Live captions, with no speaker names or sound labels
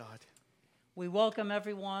We welcome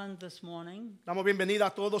everyone this morning. Damos bienvenida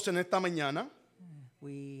a todos en esta mañana.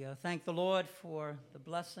 We thank the Lord for the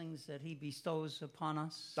blessings that He bestows upon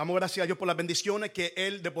us, Damos gracias a Dios por las bendiciones que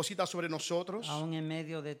Él deposita sobre nosotros. aún en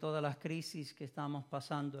medio de todas las crisis que estamos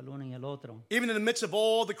pasando el uno y el otro. Even in the midst of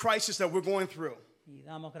all the crisis that we're going through. Y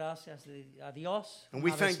damos gracias a Dios And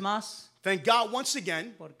we una vez más Thank God once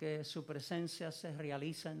again porque su presencia se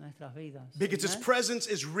realiza en nuestras vidas. because His Amen. presence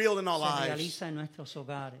is real in our Se lives. realiza en nuestros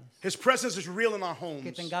hogares. His presence is real in our Que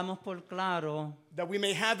homes. tengamos por claro That we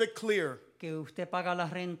may have it clear que usted paga la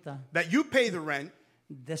renta that you pay the rent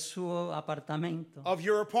de su apartamento, of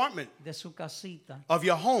your apartment, de su casita, of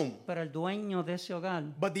your home. pero el dueño de ese hogar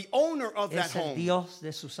But the owner of that es el home Dios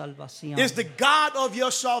de su salvación. is the God of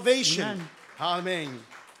your salvation. Amen. Amen.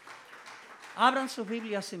 Abran sus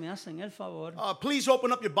Biblias si me hacen el favor Please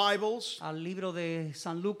open up your Bibles al libro de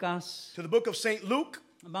San Lucas. to the book of St. Luke.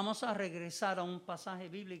 Vamos a regresar a un pasaje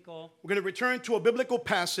bíblico We're going to return to a biblical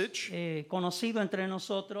passage conocido entre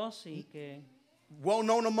nosotros well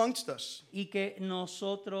known amongst us. y que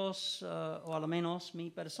nosotros, o al menos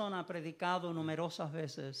mi persona, ha predicado numerosas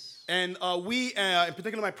veces. And we, in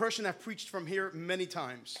particular my person, have preached from here many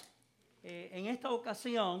times. En esta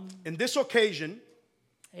ocasión, In this occasion,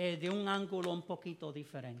 de un ángulo un poquito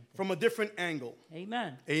diferente. from a different angle.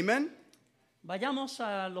 Amen. Amen? Vayamos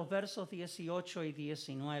a los versos 18 y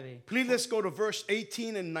 19. Please let's go to verse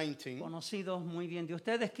 18 and 19. Conocidos muy bien de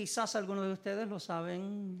ustedes, quizás algunos de ustedes lo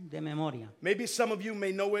saben de memoria. Maybe some of you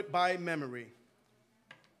may know it by memory.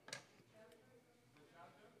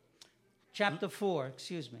 Chapter 4,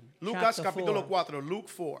 excuse me. Lucas Chapter capítulo 4. 4, Luke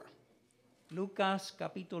 4. Lucas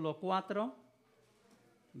capítulo 4,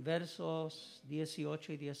 versos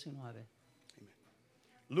 18 y 19.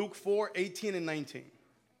 Luke 4, 18 and 19.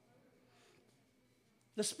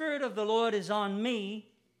 The Spirit of the Lord is on me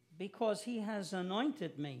because He has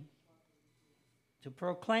anointed me to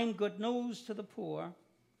proclaim good news to the poor.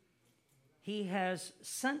 He has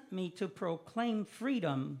sent me to proclaim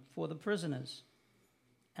freedom for the prisoners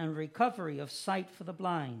and recovery of sight for the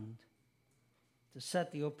blind, to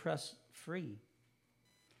set the oppressed free,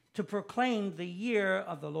 to proclaim the year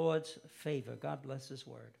of the Lord's favor. God bless His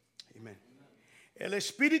word. Amen. El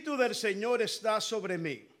Espíritu del Señor está sobre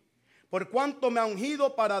mí, por cuanto me ha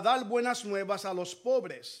ungido para dar buenas nuevas a los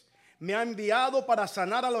pobres. Me ha enviado para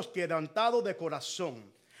sanar a los quebrantados de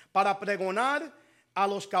corazón, para pregonar a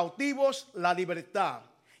los cautivos la libertad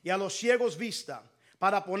y a los ciegos vista,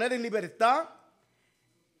 para poner en libertad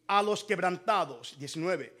a los quebrantados.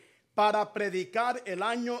 19. Para predicar el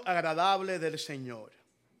año agradable del Señor.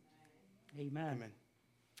 Amen. Amen.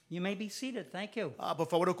 You may be seated. Thank you. Por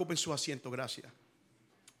favor, ocupen su asiento. Gracias.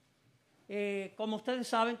 Como ustedes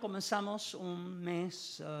saben, comenzamos un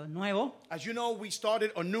mes nuevo. As you know, we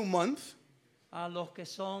started a new month. A los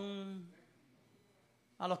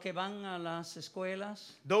que van a las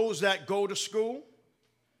escuelas, Those that go to school,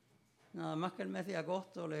 nada más que el mes de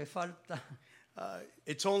agosto le falta.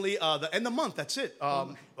 it's only the end of the month. That's it.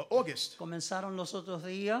 August. Comenzaron los otros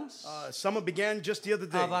días Summer began just the other a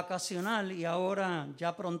day. vacacionar y ahora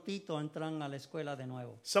ya prontito entran a la escuela de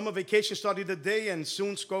nuevo. Summer vacation started today, and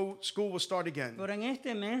soon school will start again. Pero en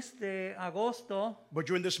este mes de agosto, But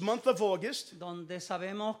during this month of August, donde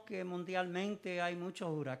sabemos que mundialmente hay muchos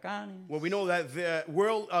huracanes, where we know that the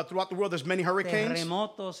world, throughout the world, there's many hurricanes,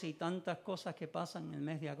 terremotos y tantas cosas que pasan en el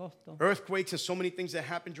mes de agosto, earthquakes, and so many things that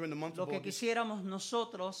happen during the month lo of que August. quisiéramos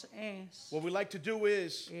nosotros es What we like to do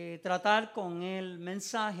is tratar con el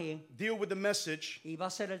mensaje, deal with the message, y va a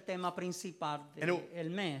ser el tema principal And del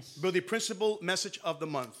mes. but the principal message of the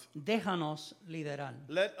month. Déjanos liderar.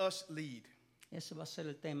 Let us lead. Ese va a ser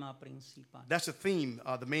el tema principal. That's the theme,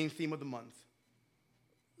 the main theme of the month.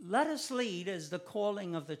 Let us lead is the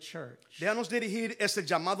calling of the church. Déjanos dirigir es el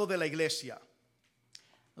llamado de la iglesia.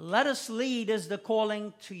 Let us lead is the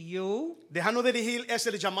calling to you, Déjanos dirigir es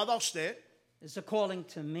el llamado a usted, is the calling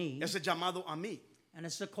to me, es el llamado a mí, and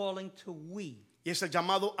it's the calling to we. y es el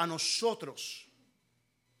llamado a nosotros.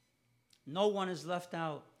 No one is left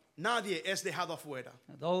out. Nadie es dejado afuera.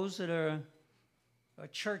 Those that are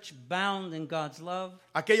church bound in God's love,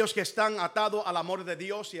 Aquellos que están atados al amor de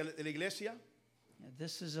Dios y de la iglesia,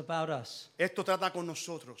 this is about us. esto trata con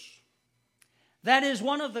nosotros. That is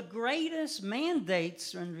one of the greatest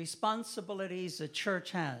mandates and responsibilities the church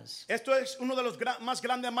has. Esto es uno de los más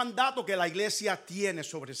grandes mandatos que la iglesia tiene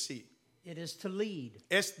sobre sí. It is to lead.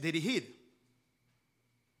 Es dirigir.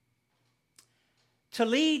 To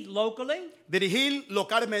lead locally. Dirigir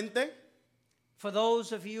localmente. For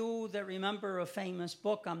those of you that remember a famous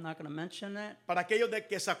book, I'm not going to mention that. Para aquellos de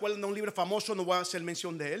que se acuerdan de un libro famoso, no voy a hacer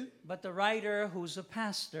mención de él. But the writer who's a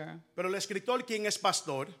pastor Pero el escritor, quien es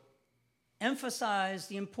pastor, emphasized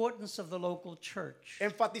the importance of the local church.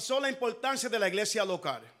 enfatizó la importancia de la iglesia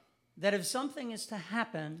local. That if something is to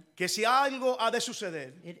happen, Que si algo ha de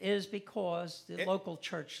suceder, it is because the local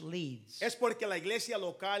church leads. es porque la iglesia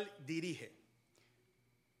local dirige.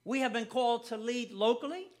 We have been called to lead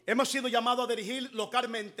locally. Hemos sido llamados a dirigir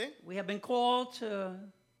localmente. We have been called to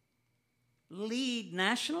lead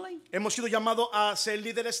nationally. Hemos sido llamados a ser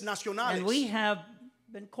líderes nacionales. And we have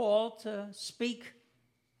been called to speak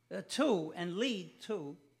to and lead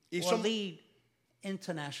to, or lead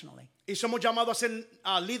internationally. Y somos llamados a ser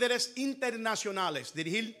líderes internacionales,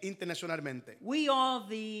 dirigir internacionalmente. We are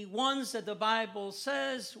the ones that the Bible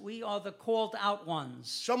says, we are the called out ones.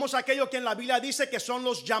 Somos aquellos que en la Biblia dice que son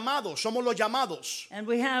los llamados, somos los llamados. And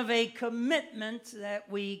we have a commitment that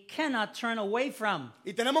we cannot turn away from.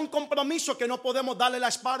 Y tenemos un compromiso que no podemos darle la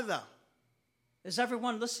espalda. Is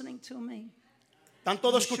everyone listening to me? ¿Están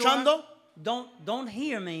todos escuchando? Sure? Don't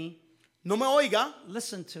hear me. No me oiga,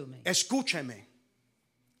 Listen to me. escúcheme.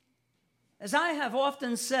 As I have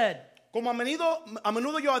often said, Como a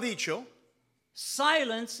menudo yo he dicho,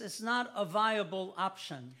 silence is not a viable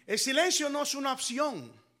option. el silencio no es una opción.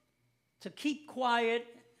 To keep quiet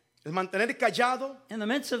El mantener callado in the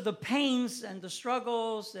midst of the pains and the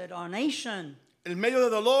struggles that our nation, en medio de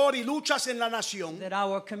dolor y luchas en la nación that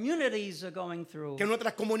our communities are going through, que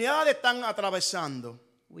nuestras comunidades están atravesando.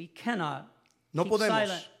 we cannot No keep podemos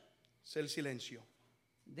silent. ser silencio.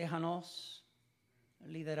 Déjanos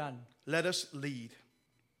liderar. Let us lead.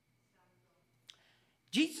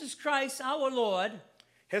 Jesus Christ, our Lord,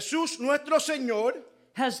 Jesús nuestro Señor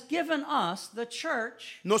has given us, the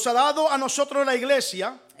church, nos ha dado a nosotros la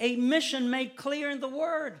iglesia a mission made clear in the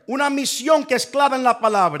Word. una misión que es clara en la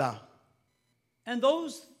palabra. And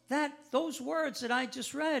those words that I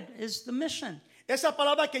just read is the mission. Esa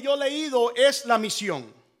palabra que yo he leído es la misión.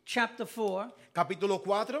 Chapter 4, Capítulo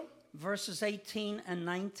 4, verses 18 and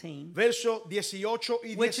 19. verso 18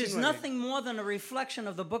 y Which is 19. nothing more than a reflection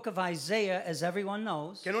of the book of Isaiah, as everyone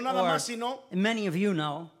knows. Que no nada or más sino many of you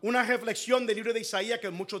know. una reflexión del libro de Isaías que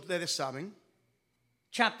muchos de ustedes saben.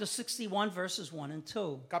 Chapter 61, verses 1 and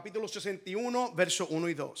 2. Capítulo 61, verso 1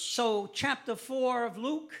 y 2. So, chapter 4 of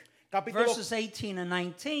Luke, Capítulo, verses 18 and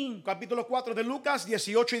 19, capítulo 4 de Lucas,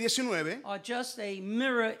 18 y 19, are just a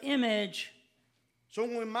mirror image son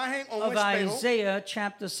una imagen o un of espejo Isaiah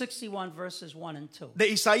chapter 61, verses 1 and 2. de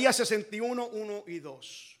Isaías 61, 1 y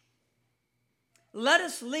 2. Let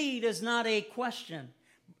us lead is not a question.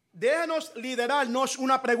 Déjanos liderar no es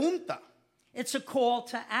una pregunta, It's a call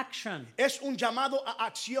to action. es un llamado a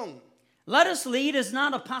acción. Let us lead is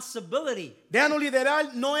not a possibility Déjanos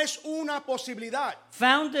liderar no es una posibilidad,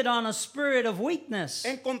 founded on a spirit of weakness.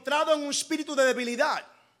 encontrado en un espíritu de debilidad.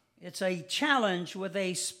 It's a challenge with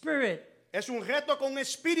a spirit Es un reto con un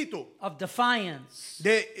espíritu of defiance.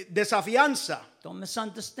 de desafianza. Don't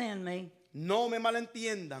misunderstand me. No me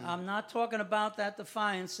malentiendan. I'm not talking about that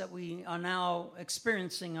defiance that we are now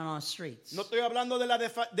experiencing on our streets. No estoy hablando de la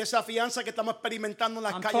desafianza que estamos experimentando en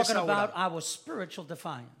las I'm calles talking about ahora. our spiritual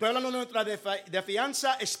defiance. Estoy hablando de nuestra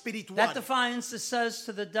defianza espiritual. That defiance that says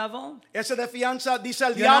to the devil, Esa defianza dice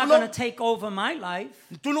al you're not going to diablo, take over my life,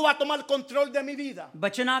 tú no vas a tomar control de mi vida,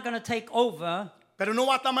 but you're not going to take over pero no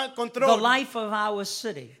vas a tomar the control life of our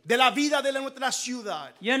city. de la vida de nuestra ciudad.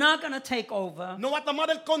 You're not going to take over. No vas a tomar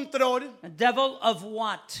el control. The devil of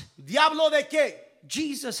what? ¿Diablo de qué?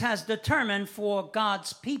 Jesus has determined for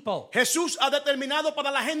God's people. Jesús ha determinado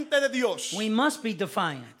para la gente de Dios. We must be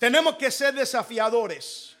defiant. Tenemos que ser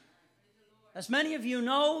desafiadores. As many of you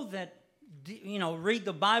know that, read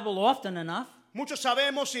the Bible often enough, Muchos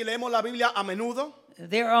sabemos y leemos la Biblia a menudo.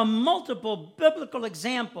 there are multiple biblical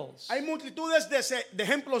examples Hay multitudes de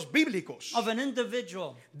ejemplos bíblicos, of an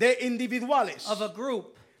individual, de individuales, of a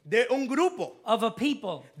group, de un grupo, of a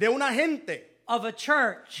people, de una gente, of a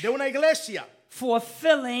church, de una iglesia,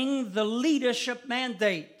 fulfilling the leadership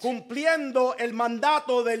mandate. cumpliendo el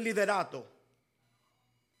mandato del liderato.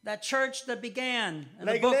 That church that began in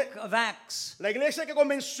La the book of Acts La iglesia que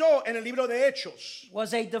comenzó en el libro de Hechos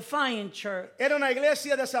was a defiant church. era una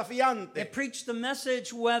iglesia It desafiante preached the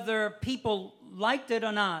message whether people liked it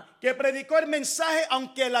or not. que predicó el mensaje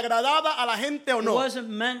aunque le agradaba a la gente o It no. wasn't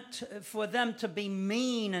meant for them to be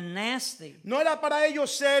mean and nasty. No era para ellos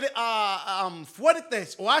ser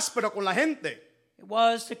fuertes o ásperos con la gente. It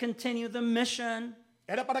was to continue the mission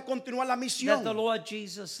Era para continuar la that the misión Lord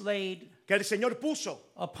Jesus laid que el Señor puso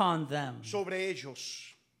upon them. sobre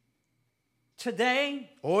ellos. Today,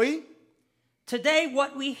 Hoy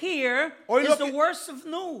what we hear Hoy lo is the que- worst of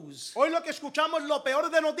news. lo que escuchamos es lo peor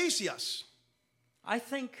de noticias. I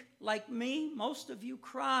think, like me, most of you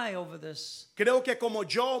cry over this. Creo que como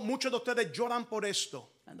yo, muchos de ustedes lloran por esto.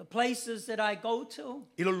 And the places that I go to,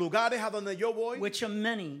 Y los lugares a donde yo voy, which are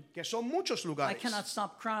many, que son muchos I lugares, cannot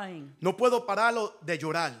stop crying. no puedo pararlo de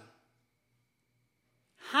llorar.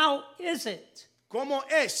 How is it ¿Cómo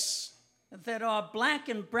es that our black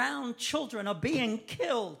and brown children are being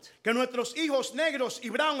killed que nuestros hijos negros y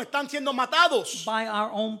brown están siendo matados by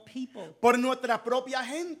our own people? por nuestra propia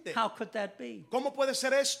gente? How could that be? ¿Cómo puede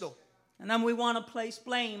ser esto? And then we want to place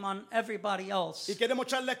blame on everybody else. Y queremos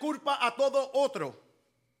echarle culpa a todo otro.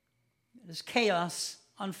 It's chaos,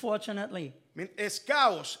 unfortunately. Es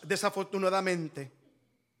caos, desafortunadamente.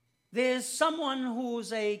 There's someone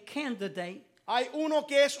who's a candidate, Hay uno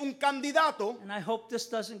que es un candidato, and I hope this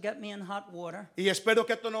doesn't get me in hot water. y espero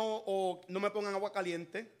que esto no me pongan agua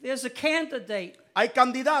caliente. There's a candidate Hay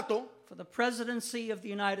candidato for the presidency of the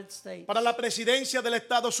United States para la presidencia de los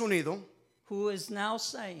Estados Unidos who is now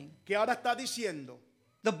saying que ahora está diciendo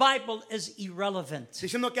the Bible is irrelevant,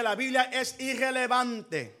 que la Biblia es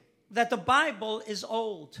irrelevante, that the Bible is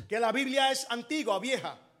old, que la Biblia es antigua,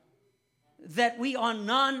 vieja, that we are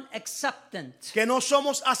non-acceptant que no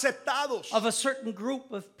somos aceptados of a certain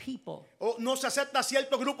group of people. o no se acepta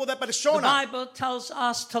cierto grupo de The personas. Bible tells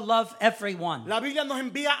us to love everyone, La Biblia nos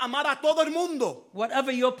envía a amar a todo el mundo,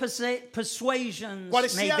 whatever your persuasions cual may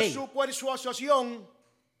sea be. su persuasión,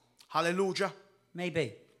 aleluya,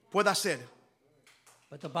 Maybe. pueda ser.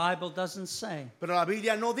 But the Bible doesn't say. Pero la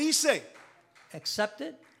Biblia no dice, Accept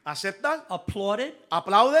it, acepta, applaud it,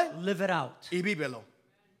 aplaude live it out. y vívelo.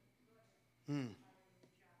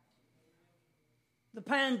 The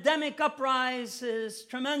pandemic uprise is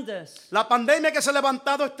tremendous. La pandemia que se ha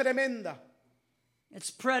levantado es tremenda. It's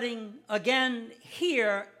spreading again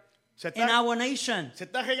here Se in está, our nation se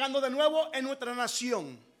está regando de nuevo en nuestra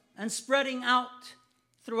nación and spreading out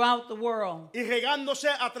throughout the world. y regándose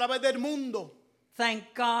a través del mundo.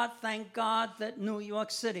 Thank God that New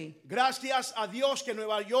York City Gracias a Dios que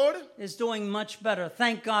Nueva York is doing much better.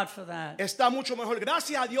 Thank God for that. está mucho mejor.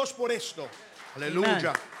 Gracias a Dios por esto. Aleluya.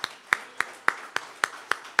 Amen.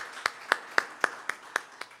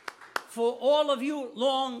 For all of you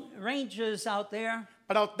long rangers out there,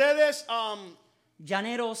 Para ustedes,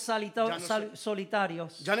 llaneros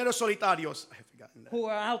solitarios, llaneros solitarios, who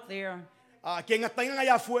are out there, quienes están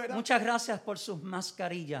allá afuera, muchas gracias por sus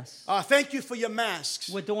mascarillas. thank you for your masks.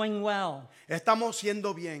 We're doing well. Estamos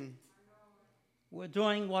haciendo bien. We're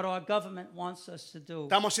doing what our government wants us to do.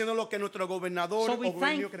 Estamos haciendo lo que nuestro gobernador So o we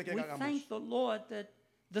gobierno quiere que we hagamos. thank the Lord that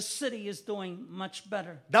the city is doing much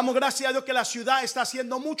better. Damos gracias a Dios que la ciudad está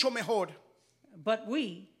haciendo mucho mejor. But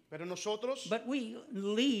we Pero nosotros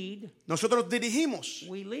lead. dirigimos.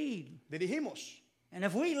 We lead. Dirigimos. And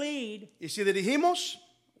if we lead, Y si dirigimos,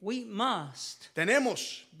 we must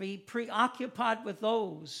tenemos be preoccupied with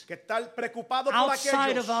those que estar preocupados por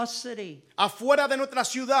outside of aquellos our city afuera de nuestra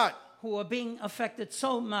ciudad who are being affected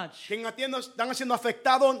so much que están siendo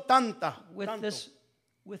afectados tanto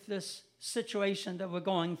with this situation that we're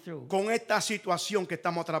going through. con esta situación que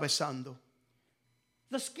estamos atravesando.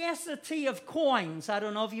 The scarcity of coins, I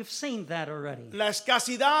don't know if you've seen that already. La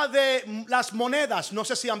escasidad de las monedas, no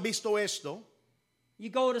sé si han visto esto. You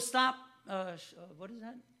go to what is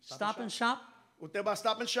that? Stop and shop. Usted va a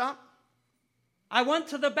Stop and Shop. I went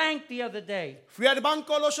to the bank the other day, Fui al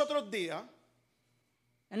banco los otros días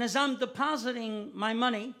and as I'm depositing my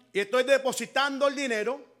money, y estoy depositando el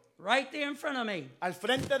dinero right there in front of me, al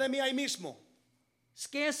frente de mí ahí mismo.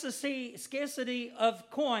 scarcity of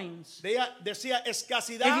coins. Decía If you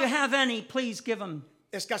escasidad, have any, please give them.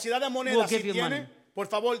 escasidad de We'll monedas. Si give you tiene, money. por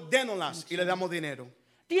favor, dénoslas y le damos dinero.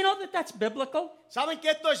 Do you know that that's biblical? ¿Saben que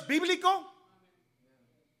esto es bíblico?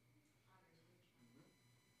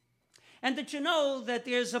 And did you know that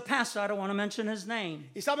there's a pastor, I don't want to mention his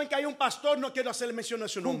name, Y saben que hay un pastor, no quiero hacer mención de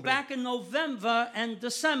su who nombre, back in November and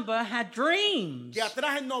December had dreams que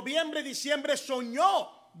atrás en noviembre y diciembre soñó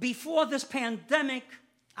before this pandemic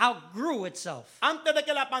outgrew itself. antes de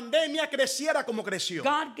que la pandemia creciera como creció.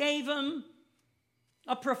 God gave him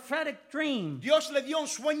a prophetic dream Dios le dio un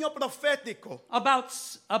sueño profético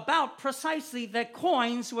about precisely that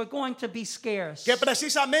coins were going to be scarce. que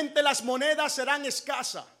precisamente las monedas serán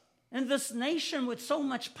escasas. In this nation with so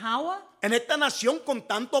much power En esta nación con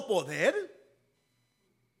tanto poder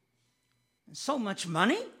and so much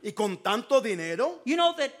money, y con tanto dinero, you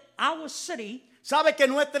know that our city sabe que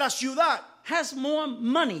nuestra ciudad has more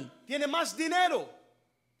money tiene más dinero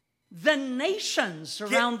than nations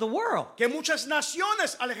around the world. que muchas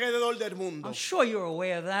naciones alrededor del mundo. I'm sure you're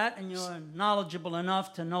aware of that and you're knowledgeable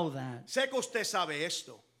enough to know that. Sé que usted sabe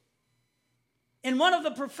esto. In one of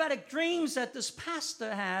the prophetic dreams that this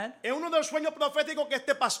pastor had, En uno de los sueños proféticos que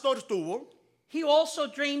este pastor tuvo, he also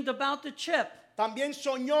dreamed about the chip. También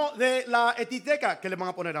soñó de la etiqueta que le van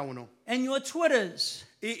a poner a uno. and your Twitters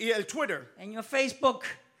Y el Twitter and your Facebook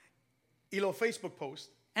y los Facebook posts.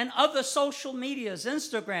 and other social medias,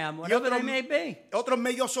 Instagram, whatever otro- they may be. Otros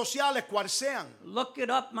medios sociales, cual sean. Look it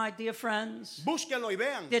up, my dear friends. Búsquenlo y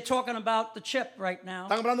vean. They're talking about the chip right now.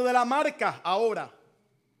 Están hablando de la marca ahora.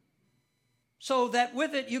 So that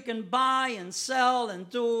with it you can buy and sell and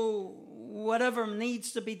do whatever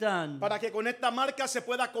needs to be done. Para que con esta marca se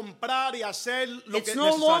pueda comprar y hacer lo que It's es no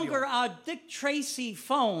necesario. longer our Dick Tracy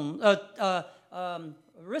phone,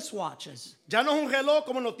 wristwatches. Ya no es un reloj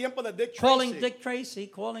como en los tiempos de Dick Calling Tracy.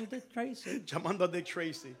 Dick Tracy. Llamando a Dick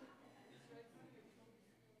Tracy.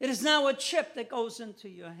 It is now a chip that goes into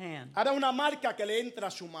your hand. Ahora una marca que le entra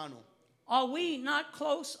a su mano. Are we not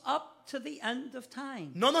close up to the end of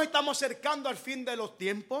time? ¿No nos estamos acercando al fin de los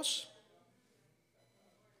tiempos?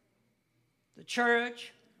 The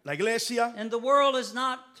church La iglesia, and the world is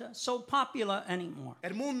not so popular anymore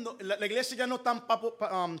el mundo, la iglesia ya no es tan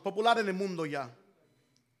popular en el mundo ya.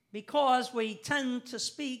 because we tend to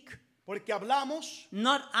speak Porque hablamos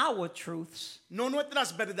not our truths, no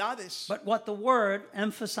nuestras verdades, but what the word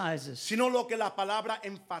emphasizes. sino lo que la palabra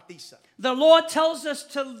enfatiza. The Lord tells us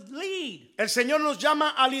to lead. El Señor nos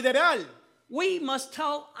llama a liderar. We must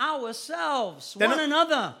tell ourselves, Ten- one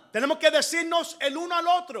another, Tenemos que decirnos el uno al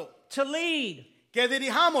otro, to lead. que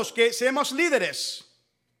dirijamos, que seamos líderes.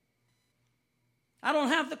 I don't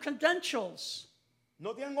have the credentials.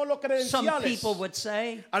 No tengo los Some credenciales. people would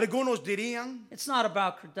say Algunos dirían, it's not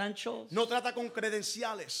about credentials. no trata con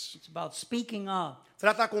credenciales, It's about speaking up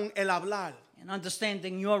trata con el hablar and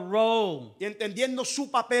understanding your role y entendiendo su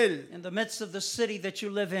papel in the midst of the city that you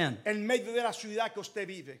live in, en medio de la ciudad que usted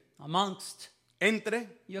vive, amongst entre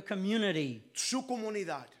your community, su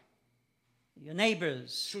comunidad, your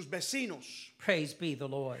neighbors. sus vecinos. Praise be the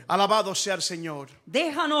Lord. Alabado sea el Señor.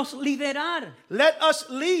 Déjanos liderar. Let us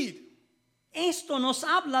lead. Esto nos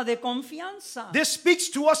habla de confianza. This speaks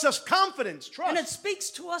to us as confidence, And it trust. speaks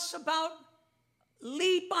to us about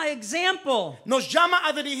lead by example. Nos llama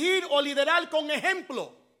a dirigir o liderar con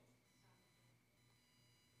ejemplo.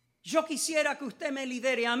 Yo quisiera que usted me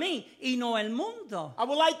lidere a mí y no el mundo. I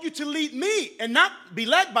would like you to lead me and not be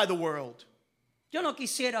led by the world. Yo no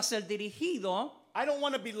quisiera ser dirigido I don't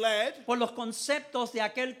want to be led por los conceptos de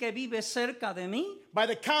aquel que vive cerca de mí, by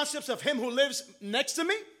the concepts of him who lives next to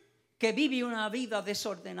me, que vive una vida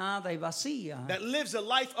desordenada y vacía. that lives a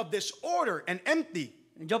life of disorder and empty.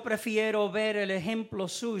 Yo prefiero ver el ejemplo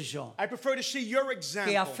suyo I prefer to see your que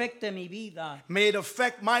example. afecte mi vida May it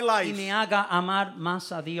affect my y life me haga amar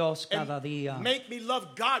más a Dios cada and día. make me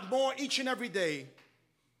love God more each and every day.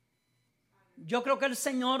 Yo creo que el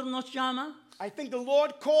Señor nos llama I think the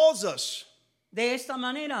Lord calls us de esta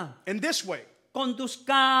manera. in this way,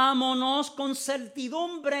 Conduzcámonos con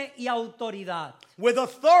certidumbre y autoridad. with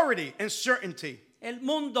authority and certainty. El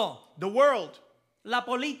mundo, The world, la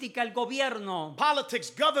política, el gobierno,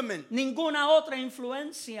 politics, government, ninguna otra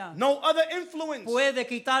influencia no other influence puede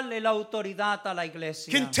quitarle la autoridad a la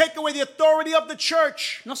iglesia. can take away the authority of the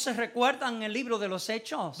church. ¿No se recuerdan en el libro de los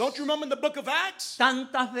Hechos? Don't you remember in the book of Acts?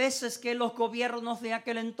 Tantas veces que los gobiernos de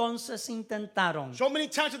aquel entonces intentaron So many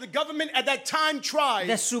times that the government at that time de tried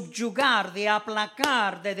subyugar, de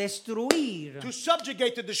aplacar, de destruir to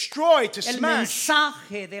subjugate, to destroy, to el smash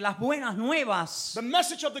mensaje de las buenas nuevas the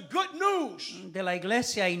message of the good news de la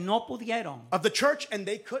iglesia y no pudieron. of the church, and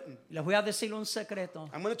they couldn't. Les voy a decir un secreto.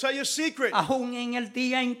 I'm going to tell you a secret. Aún en el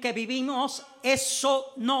día en que vivimos,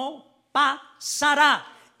 eso no pasará.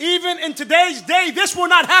 Even in today's day, this will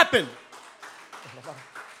not happen.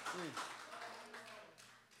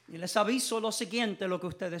 Y les aviso lo siguiente, lo que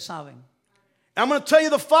ustedes saben. I'm going to tell you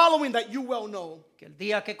the following that you well know, Que el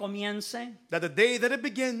día que comience, that the day that it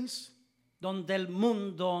begins, donde el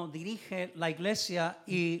mundo dirige la iglesia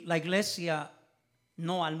y la iglesia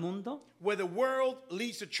no al mundo, where the world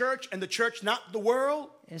leads the church and the church not the world,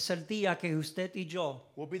 es el día que usted y yo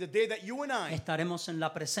will be the day that you and I estaremos en la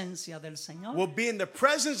presencia del Señor, will be in the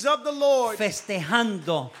presence of the Lord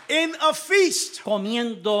festejando, in a feast,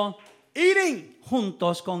 comiendo eating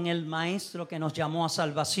juntos con el Maestro que nos llamó a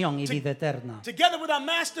salvación y vida eterna. together with our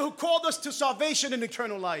Master who called us to salvation and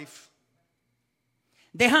eternal life.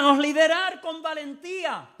 Déjanos liderar con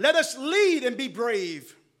valentía Let us lead and be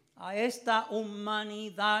brave. a esta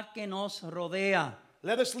humanidad que nos rodea,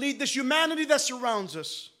 Let us lead this humanity that surrounds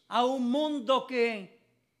us a un mundo que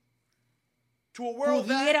to a world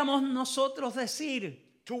that, pudiéramos nosotros decir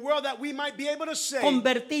to a world that we might be able to say,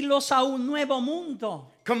 convertirlos a un nuevo mundo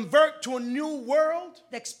convert to a new world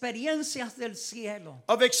de experiencias del cielo.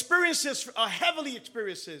 of experiences, heavenly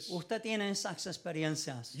experiences. Usted tiene esas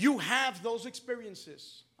experiencias. You have those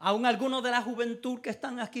experiences. Aún algunos de la juventud que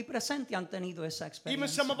están aquí presentes han tenido esa Even experiencia.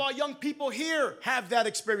 some of our young people here have that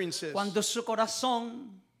experiences. Cuando su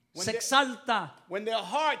corazón When se they- exalta When their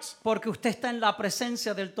hearts, porque usted está en la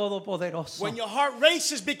presencia del Todopoderoso. when your heart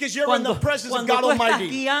races because you're in Cuando, the presence of cuando God tú estás Almighty.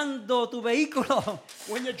 guiando tu vehículo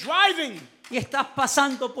When you're driving y estás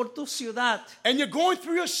pasando por tu ciudad and you're going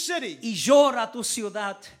through your city y llora tu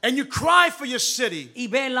ciudad and you cry for your city y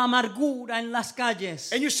ve la amargura en las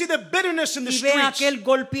calles and you see the bitterness in the y ve a streets aquel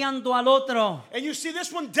golpeando al otro, and you see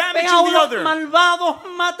this one ve damaging a the unos other malvados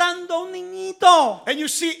matando a un niñito. and you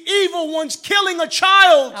see evil ones killing a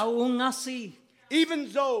child, Aún así,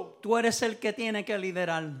 even though tú eres el que tiene que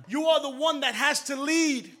liderar. you are the one that has to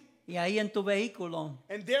lead, Y ahí en tu vehículo,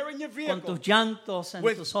 and there in your con tus vehicle llantos en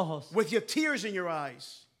with, tus ojos, with your tears in your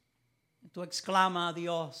eyes, tú exclamas a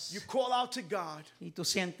Dios you call out to God y tú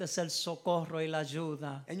sientes el socorro y la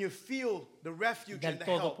ayuda and you feel the refuge del and the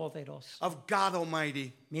help Todopoderoso. of God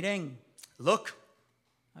Almighty. Miren, Look,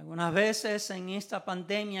 algunas veces en esta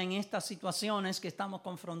pandemia, en estas situaciones que estamos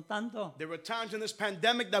confrontando, there are times in this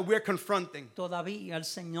pandemic that we're confronting. todavía el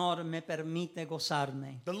Señor me permite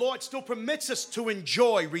gozarme. The Lord still permits us to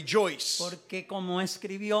enjoy, rejoice. Porque como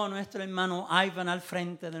escribió nuestro hermano Ivan al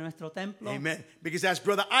frente de nuestro templo, Amen. Because as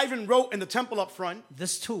Brother Ivan wrote in the temple up front,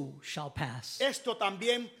 this too shall pass. esto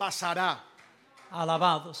también pasará.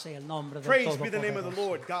 Alabado sea el nombre del Praise be the name of the Todopoderoso.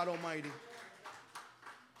 Lord, God Almighty.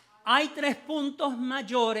 Hay tres puntos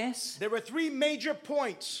mayores There are three major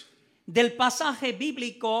points del pasaje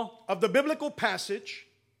bíblico of the biblical passage,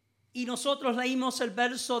 y nosotros leímos el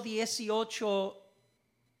verso 18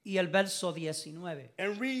 y el verso 19.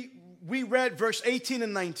 and we read verse 18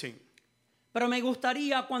 and 19. Pero me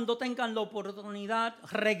gustaría cuando tengan la oportunidad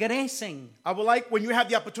regresen I would like, when you have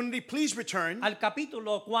the opportunity, please return al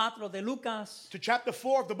capítulo 4 de Lucas to chapter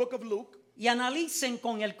 4 of the book of Luke y analicen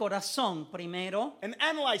con el corazón primero and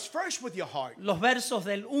analyze first with your heart los versos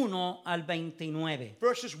del 1 al 29.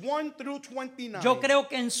 verses 1 through 29. Yo creo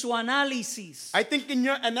que en su análisis I think in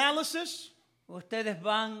your analysis, ustedes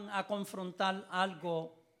van a confrontar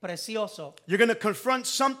algo precioso you're going to confront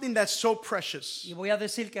something that's so precious. y voy a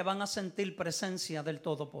decir que van a sentir presencia del I'm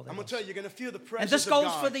going to Todopoderoso. tell you, you're going to feel the And presence this of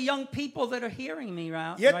goes for God. the young people that are hearing me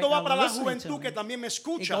right Y esto va now, para la listening to juventud que me. también me It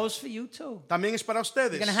escucha. goes for you too. También es para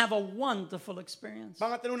ustedes. You're going to have a wonderful experience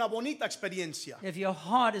Van a tener una bonita experiencia. if your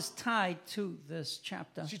heart is tied to this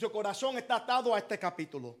chapter. Si tu corazón está atado a este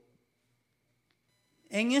capítulo.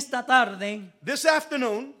 En esta tarde, This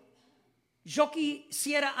afternoon, yo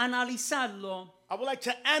quisiera analizarlo I would like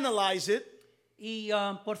to analyze it. y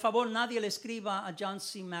por favor nadie le escriba a John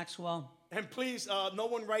C. Maxwell. And please, no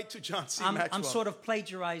one write to John C. I'm Maxwell. sort of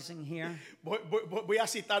plagiarizing here. Voy a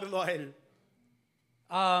citarlo a él.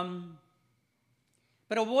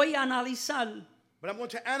 Pero voy a analizar But I'm going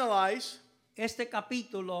to analyze este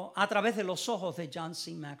capítulo a través de los ojos de John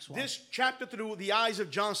C. Maxwell. this chapter through the eyes of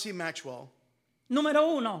John C. Maxwell. Número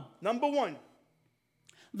uno, Number one,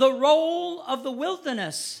 the role of the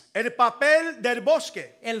wilderness, el papel del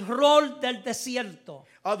bosque, el rol del desierto.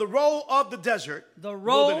 the role of the desert, The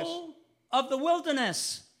wilderness. role of the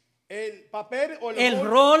wilderness, El papel o el rol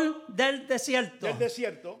rol del desierto. del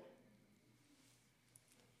desierto.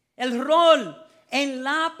 El rol en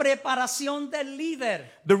la preparación del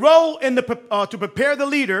líder. The role in the to prepare the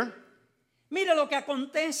leader. Mire lo que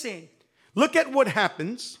acontece, Look at what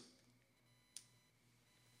happens.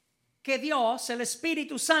 que Dios, el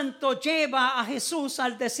Espíritu Santo, lleva a Jesús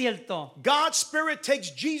al desierto. God's Spirit takes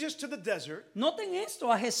Jesus to the desert. Noten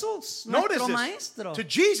esto, a Jesús, Notice nuestro this. maestro, To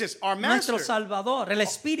Jesus, our nuestro master. Salvador, el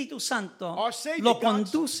Espíritu Santo, Our Savior, lo God's-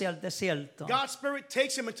 conduce al desierto, God's Spirit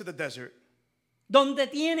takes him into the desert donde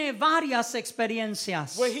tiene varias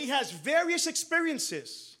experiencias. where he has various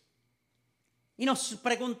experiences. Y nos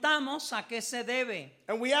preguntamos a qué se debe.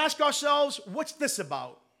 And we ask ourselves, what's this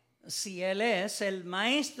about? Si Él es el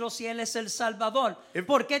maestro, si Él es el Salvador, If-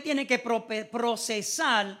 ¿por qué tiene que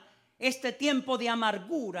procesar este tiempo de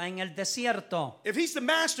amargura en el desierto? If he's the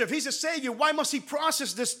master, if he's the savior, why must he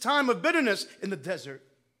process this time of bitterness in the desert?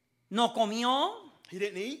 ¿No comió? He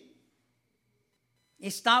didn't eat.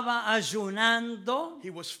 ¿Estaba ayunando? He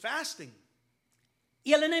was fasting.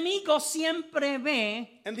 Y el enemigo siempre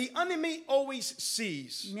ve. And the enemy always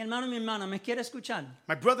sees. Mi hermano y mi hermana, ¿me quiere escuchar?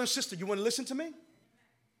 My brother and sister, you want to listen to me?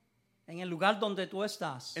 En el lugar donde tú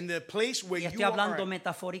estás. In the place where Y estoy you hablando are,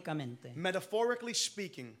 metafóricamente. metaphorically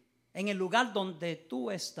speaking, En el lugar donde tú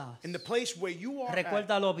estás. in the place where you are at,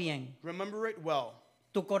 Recuérdalo bien. remember it well.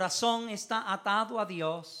 Tu corazón está atado a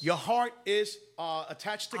Dios, Your heart is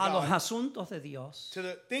attached to a los God, asuntos de Dios. to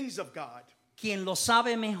the things of God. Quien lo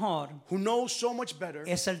sabe mejor Who knows so much better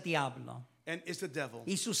es el diablo. and is the devil.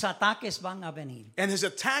 Y sus ataques van a venir. And his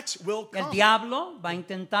attacks will El come. diablo va a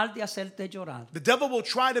intentar de hacerte llorar. The devil will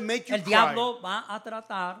try to make you El cry. diablo va a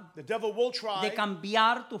tratar The devil will de try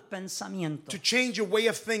cambiar tus pensamientos. to change your way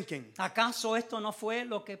of thinking. ¿Acaso esto no fue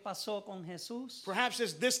lo que pasó con Jesús? Perhaps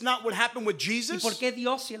is this not what happened with ¿Y Jesus? por qué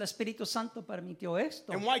Dios y el Espíritu Santo permitió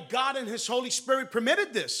esto? And why God and his Holy Spirit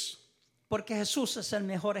permitted this? Porque Jesús es el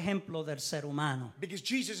mejor ejemplo del ser humano. Because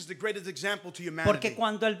Jesus is the greatest example to Porque humanity.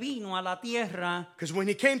 cuando Él vino a la tierra Because when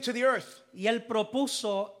he came to the earth y Él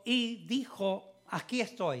propuso y dijo, aquí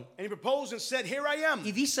estoy. and he proposed and said, "Here I am."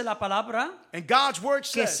 Y dice la palabra And God's word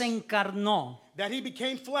que says se encarnó, that he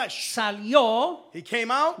became flesh. salió He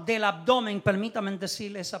came out del abdomen, permítanme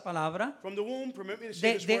decirle esa palabra, from the womb, permit me to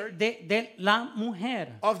say de, this de- word, de- de la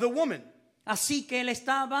mujer. of the woman. Así que Él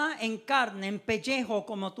estaba en carne, en pellejo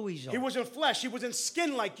como tú y yo. He was in flesh. He was in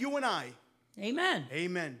skin like you and I. Amén.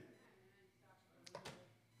 Amen.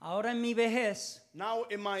 Ahora en mi vejez, Now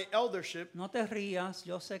in my eldership, no te rías,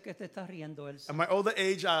 yo sé que te estás riendo, Elsa. at my older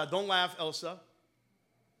age, don't laugh, Elsa.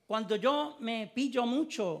 Cuando yo me pillo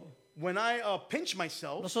mucho, When I pinch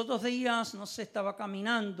myself, los otros días, no sé, estaba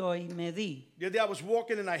caminando y me di. the other day I was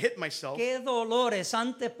walking and I hit myself. Qué dolores,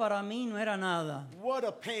 antes para mí no era nada. What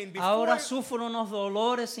a pain. Ahora sufro unos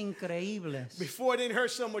dolores increíbles. Before it didn't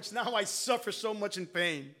hurt so much, now I suffer so much in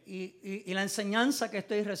pain. Y la enseñanza que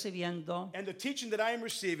estoy recibiendo, And the teaching that I am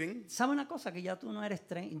receiving, ¿sabe una cosa? Que ya tú no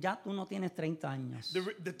tienes 30 años.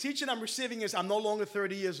 the teaching I'm receiving is I'm no longer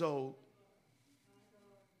 30 years old.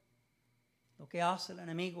 Lo que hace el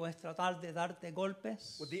enemigo es tratar de darte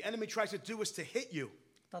golpes, What the enemy tries to do is to hit you,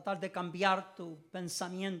 tratar de cambiar tu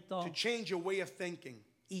pensamiento. to change your way of thinking.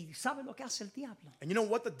 ¿Y sabe lo que hace el diablo? And you know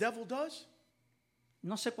what the devil does?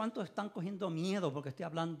 No sé cuántos están cogiendo miedo porque estoy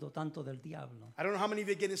hablando tanto del diablo. I don't know how many of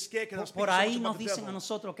you are getting scared because I'm speaking Por so ahí much nos about the dicen a devil.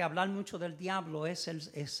 nosotros que hablar mucho del diablo es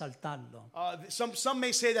exaltarlo. Some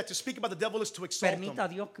may say that to speak about the devil is to exalt him. Permita a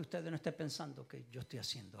Dios que ustedes no estén pensando que yo estoy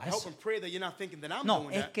haciendo I hope eso. and pray that you're not thinking that I'm No,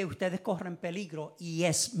 doing es that. que ustedes corren peligro y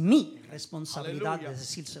es mi responsabilidad Aleluya. de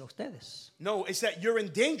decírselo a ustedes. No, it's that you're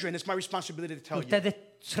in danger and it's my responsibility to tell you. Ustedes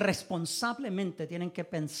responsablemente tienen que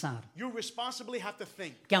pensar You responsibly have to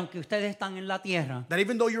think que aunque ustedes están en la tierra, that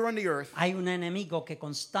even though you're on the earth, hay un enemigo que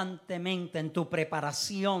constantemente en tu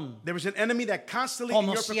preparación there is an enemy that constantly in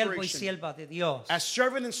como your siervo y preparation, sierva de Dios, as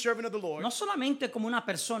servant and servant of the Lord, no solamente como una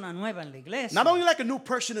persona nueva en la iglesia, not only like a new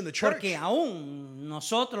person in the church, porque aún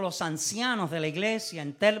nosotros los ancianos de la iglesia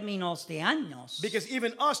en términos de años, because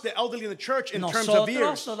even us, the elderly in the church, in terms of nosotros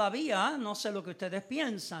years, todavía, no sé lo que ustedes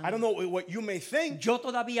piensan, I don't know what you may think. yo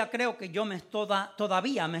todavía creo que yo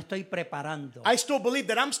todavía me estoy preparando. I still believe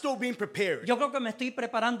that I'm still being prepared. Yo creo que me estoy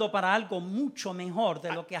preparando para algo mucho mejor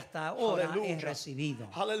de lo que hasta ahora he Hallelujah. recibido.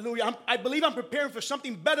 Hallelujah. I believe I'm preparing for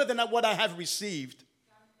something better than what I have received.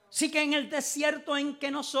 Sí que en el desierto en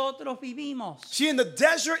que nosotros vivimos, See, in the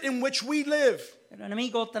desert in which we live, el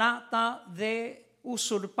enemigo trata de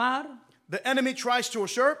usurpar the enemy tries to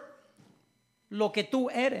usurp lo que tú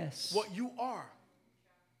eres, what you are.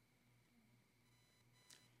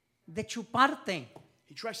 de chuparte.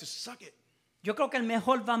 He tries to suck it. Yo creo que el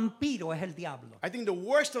mejor vampiro es el diablo. I think the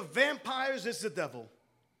worst of vampires is the devil.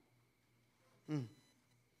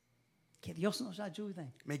 Que Dios nos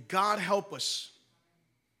ayude. May God help us.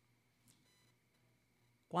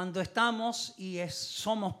 Cuando estamos y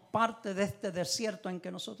somos parte de este desierto en que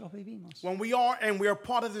nosotros vivimos, When we are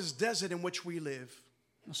part of this desert in which we live,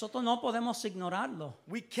 nosotros no podemos ignorarlo.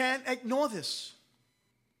 we can't ignore this.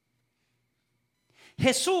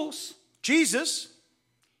 Jesús, Jesus,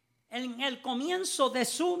 en el comienzo de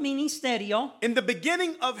su ministerio, in the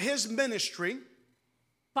beginning of his ministry,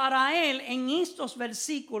 para él en estos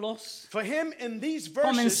versículos, for him in these verses,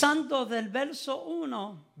 comenzando del verso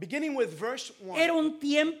 1, beginning with verse 1, era un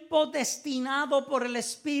tiempo destinado por el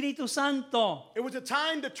Espíritu Santo. it was a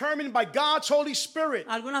time determined by God's Holy Spirit.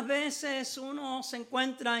 Algunas veces uno se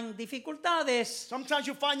encuentra en dificultades Sometimes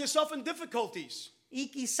you find yourself in difficulties, y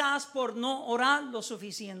quizás por no orar lo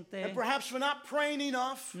suficiente. and perhaps for not praying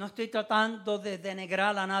enough. No estoy tratando de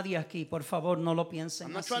denigrar a nadie aquí, por favor, no lo I'm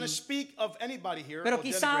piensen not trying to así. speak of anybody here. Pero or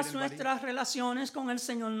denigrate quizás anybody. nuestras relaciones con el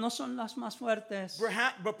Señor no son las más fuertes.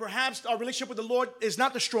 But perhaps our relationship with the Lord is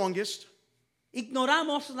not the strongest.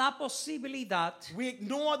 Ignoramos la posibilidad We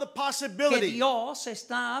ignore the que possibility Dios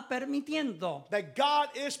está permitiendo that God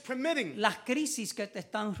is permitting las crisis que te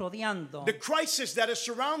están rodeando. the crisis that is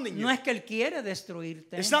surrounding No you. es que Él quiere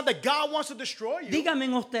destruirte. It's not that God wants to destroy you. Díganme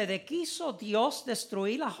ustedes, ¿quiso Dios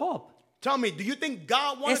destruir a Job? Tell me, do you think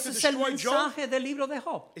God wanted Ese to es el destroy Job? mensaje del libro de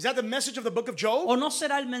Job. Is that the message of the book of Job? ¿O no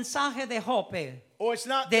será el mensaje de Job? Or it's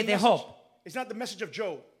not de the message, Job. it's not the message of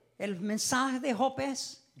Job. El mensaje de Job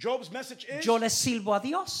es: Job's message is, yo le sirvo a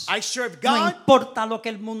Dios. I serve No God, importa lo que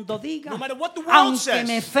el mundo diga. no matter what the world Aunque says.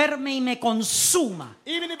 me enferme y me consuma.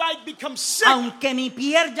 Even if I become sick, Aunque mi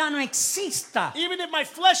piel ya no exista. even if my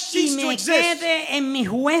flesh Y ceases to me exist, quede en mis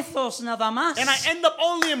huesos nada más. and I end up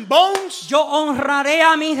only in bones, Yo honraré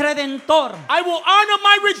a mi Redentor. I will honor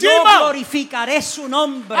my Yo Redeemer. glorificaré su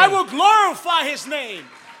nombre. I will glorify His name.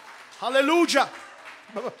 Hallelujah.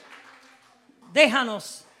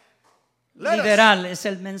 Déjanos liderar, es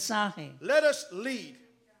el mensaje. Let us lead.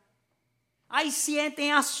 Hay 7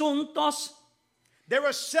 asuntos There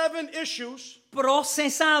are 7 issues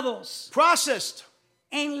procesados processed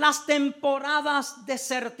en las temporadas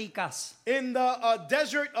desérticas. in the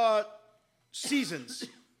desert seasons.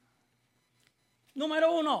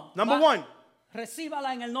 Número 1. Number 1,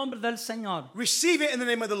 Recíbala en el nombre del Señor. receive it in the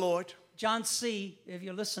name of the Lord. John C., if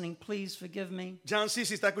you're listening, please forgive me. John C.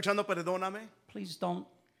 Si está escuchando, perdóname. Please don't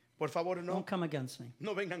Por favor, no. come against me.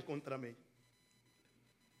 No vengan contra mí.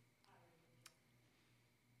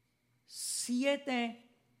 7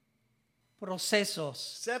 procesos.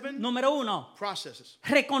 7 Número 1. processes.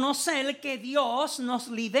 Reconocer que Dios nos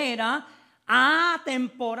lidera a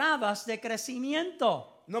temporadas de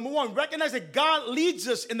crecimiento. Number 1, recognize that God leads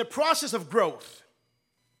us in the process of growth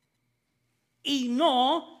Y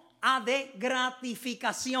no a de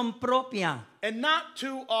gratificación propia. and not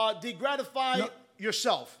to degratify No.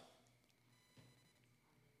 yourself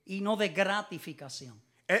Y no de gratificación.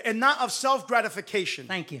 and not of self-gratification.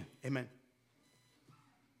 Thank you. Amen.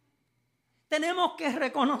 Tenemos que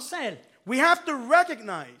reconocer We have to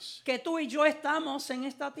recognize que tú y yo estamos en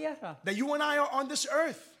esta tierra. that you and I are on this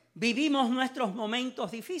earth. Vivimos nuestros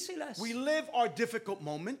momentos difíciles. We live our difficult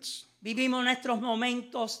moments. Vivimos nuestros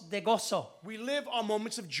momentos de gozo. We live our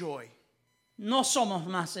moments of joy. No somos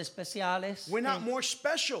más especiales. We're not more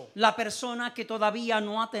special. La persona que todavía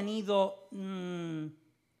no ha tenido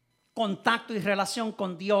contacto y relación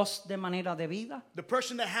con Dios de manera debida. The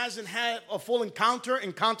person that hasn't had a full encounter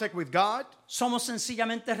in contact with God, Somos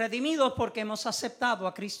sencillamente redimidos porque hemos aceptado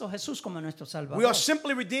a Cristo Jesús como nuestro we Salvador. are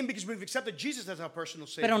simply redeemed because we've accepted Jesus as our personal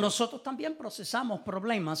Savior. Pero nosotros también procesamos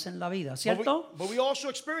problemas en la vida, ¿cierto? But we also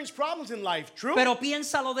experience problems in life, true? Pero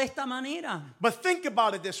piénsalo de esta manera. But think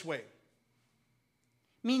about it this way.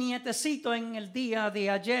 Mi nietecito en el día de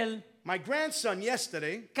ayer My grandson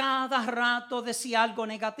yesterday, cada rato decía algo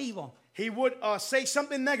negativo. he would say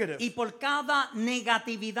something negative. Y por cada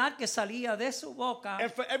negatividad que salía de su boca,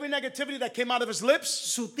 And for every negativity that came out of his lips,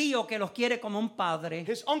 su tío que los quiere como un padre,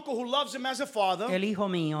 his uncle who loves him as a father, el hijo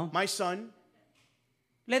mío, my son,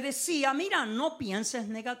 le decía, mira, no pienses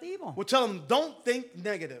negativo. would tell him, don't think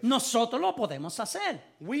negative. Nosotros lo podemos hacer.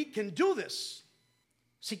 We can do this.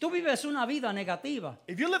 Si tú vives una vida negativa,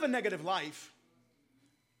 If you live a negative life,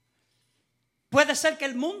 puede ser que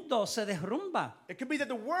el mundo se derrumba. it could be that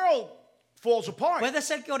the world falls apart. Puede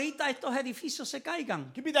ser que ahorita estos edificios se caigan.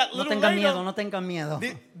 It could be that No little tengan later, miedo, no tengan miedo.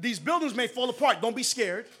 these buildings may fall apart. Don't be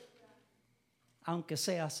scared, Aunque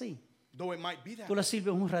sea así, though it might be that. tú le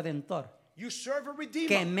sirves un redentor You serve a que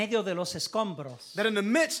redeemer en medio de los escombros that in the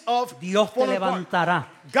midst of Dios te falling apart, levantará.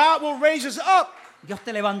 God will raise us up. Dios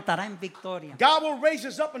te levantará en victoria. God will raise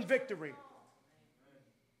us up in victory.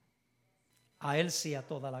 A Él sea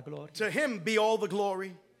toda la gloria. To him be all the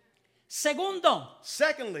glory. Segundo,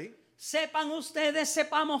 Secondly, sepan ustedes,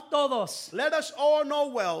 sepamos todos, let us all know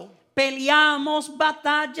well peleamos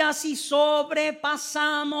batallas y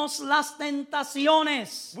sobrepasamos las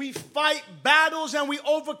tentaciones. we fight battles and we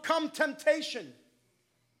overcome temptation.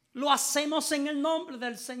 Lo hacemos en el nombre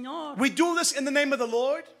del Señor. We do this in the name of the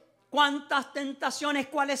Lord. Cuántas tentaciones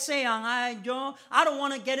cuales sean. I don't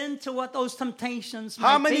want to get into what those temptations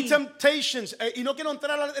How might many be. temptations? Y no quiero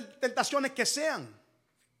entrar a las tentaciones que sean.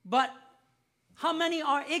 But how many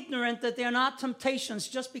are ignorant that they're not temptations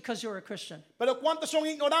just because you're a Christian? Pero ¿cuántos son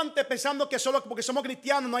ignorantes pensando que solo porque somos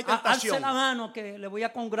cristianos no hay Alce tentación? la mano que le voy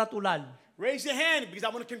a congratular. Raise your hand because I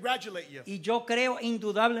want to congratulate you. Y yo creo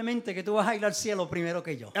indudablemente que tú vas a ir al cielo primero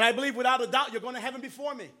que yo. And I believe without a doubt you're going to heaven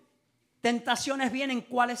before me. Tentaciones vienen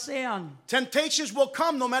cuales sean. Temptations will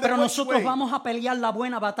come no matter Pero which nosotros way. vamos a pelear la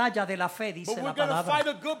buena batalla de la fe, dice But la we're going to palabra. fight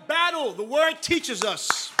a good battle. The word teaches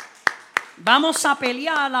us. Vamos a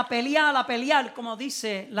pelear, a pelear, a pelear, como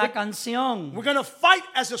dice la canción. We're going to fight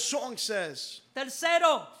as the song says.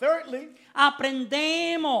 Tercero, Thirdly,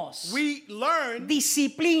 aprendemos we learn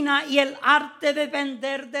disciplina y el arte de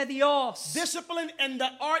depender de Dios. discipline and the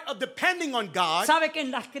art of depending on God. ¿Sabe que en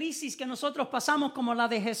las crisis que nosotros pasamos como la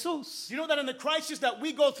de Jesús, You know that in the crisis that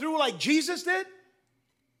we go through like Jesus did,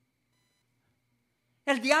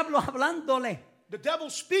 el diablo hablándole the devil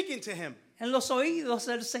speaking to him en los oídos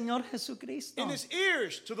del Señor Jesucristo, in his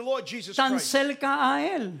ears to the Lord Jesus tan Christ? cerca a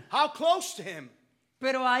Él? How close to him?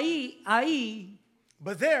 Pero ahí,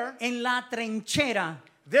 But there en la trinchera,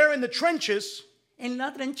 in the trenches,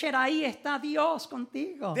 ahí está Dios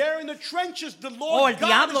contigo. there in the trenches, the Oh, Lord el God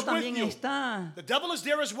diablo is with también you. está. The devil is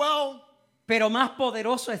there as well, Pero más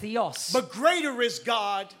poderoso es Dios but greater is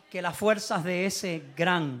God que las fuerzas de ese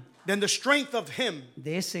gran than the strength of him,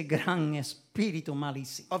 espíritu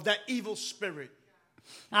malísimo. of that evil spirit.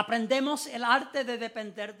 Aprendemos el arte de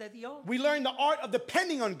depender de Dios. We learn the art of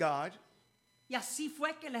depending on God, Y así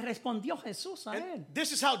fue que le respondió Jesús a él. and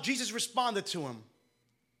this is how Jesus responded to him.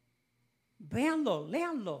 Véanlo,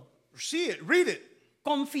 léanlo. See it, read it.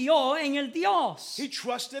 Confió en el Dios. He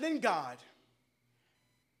trusted in God.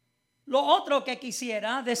 Lo otro que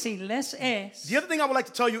quisiera decirles es The other thing I would like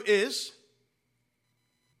to tell you is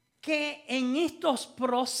que en estos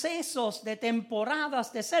procesos de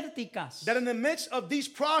temporadas desérticas that in the midst of these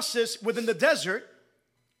processes within the desert,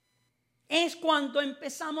 es cuando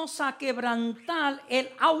empezamos a quebrantar el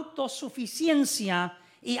autosuficiencia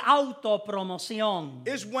y autopromoción.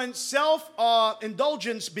 is when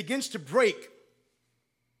self-indulgence begins to break.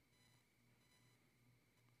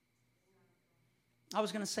 I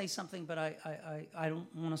was going to say something, but I don't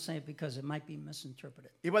want to say it because it might be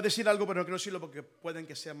misinterpreted. Iba a decir algo, pero no quiero decirlo porque pueden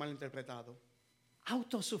que sea mal interpretado.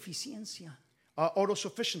 Autosuficiencia.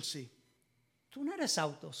 Autosufficiency. Tú no eres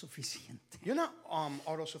autosuficiente. You're not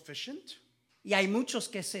autosufficient. Y hay muchos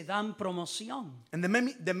que se dan promoción. And the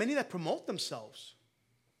many that promote themselves.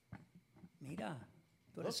 Mira,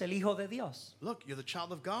 tú eres el hijo de Dios. Look, you're the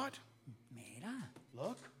child of God. Mira,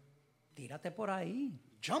 Look, tírate por ahí.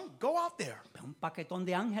 jump, go out there. Un paquetón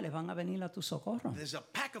de ángeles van a venir a tu socorro. There's a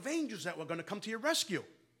pack of angels that were going to come to your rescue.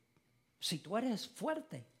 Si tú eres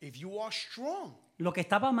fuerte. If you are strong. Lo que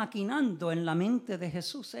estaba maquinando en la mente de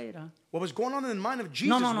Jesús era... What was going on in the mind of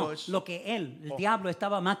Jesus No. was... Lo que el diablo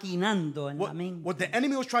estaba maquinando en la mente. What the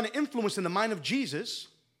enemy was trying to influence in the mind of Jesus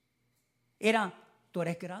Era, tú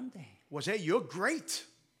eres grande. was, hey, you're great.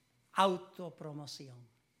 Autopromoción.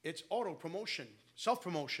 It's auto-promotion,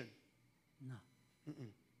 self-promotion.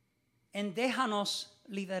 En déjanos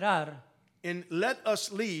liderar, And let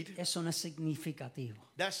us lead, eso no es significativo.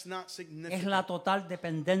 that's not Es significant. la total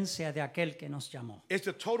dependencia de aquel que nos llamó. It's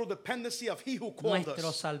the total dependency of he who called Nuestro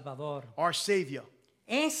us, Salvador. our Savior.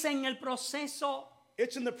 Es en el proceso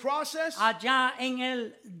It's in the process, allá en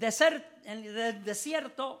el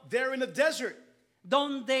desierto there in the desert,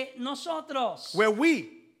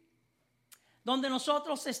 donde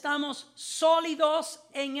nosotros estamos sólidos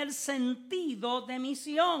en el sentido de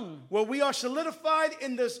misión. where we are solidified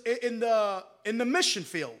in the mission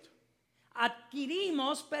field.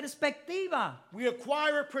 Adquirimos perspectiva. We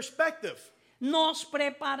acquire perspective. Nos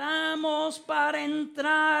preparamos para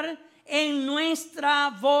entrar en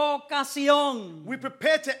nuestra vocación. We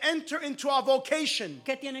prepare to enter into our vocation.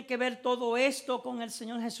 ¿Qué tiene que ver todo esto con el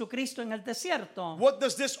Señor Jesucristo en el desierto? What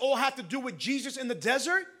does this all have to do with Jesus in the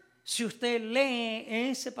desert? Si usted lee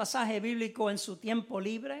ese pasaje bíblico en su tiempo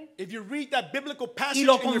libre If you read that biblical passage y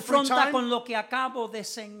lo in your free confronta time, con lo que acabo de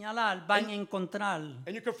señalar, van a encontrar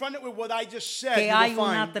and you confront it with what I just said, que you hay will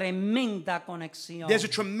una find tremenda conexión. there's a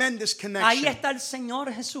tremendous Ahí connection. está el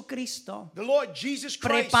Señor Jesucristo The Lord Jesus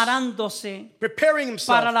Christ preparándose preparing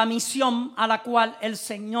para himself la misión a la cual el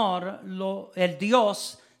Señor, el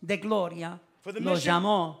Dios de gloria, for the lo mission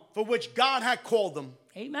llamó. for which God had called them.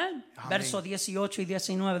 Amen. Amén. Versos 18 y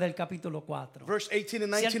 19 del capítulo 4. Verse 18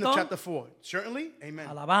 and 19 ¿Cierto? of chapter 4. Certainly, amen.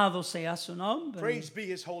 Alabado sea su nombre. Praise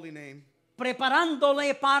be his holy name.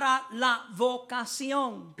 Preparándole para la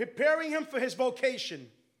vocación. Preparing him for his vocation.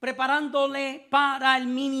 Preparándole para el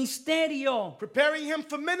ministerio Preparing him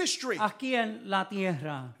for ministry aquí en la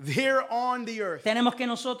tierra. here on the earth. Tenemos que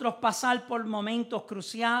nosotros pasar por momentos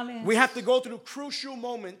cruciales. We have to go through crucial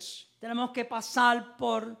moments. Tenemos que pasar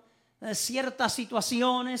por ciertas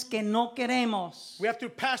situaciones que no queremos. We have to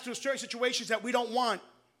pass through certain situations that we don't want.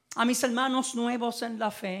 A mis hermanos nuevos en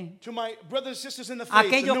la fe, to my brothers and sisters in the faith, the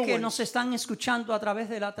aquellos new que ones, nos están escuchando a través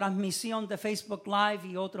de la transmisión de Facebook Live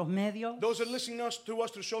y otros medios, those that are listening to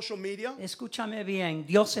us through social media, escúchame bien,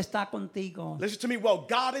 Dios está contigo. listen to me well.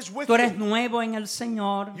 God is with Tú eres you. nuevo en el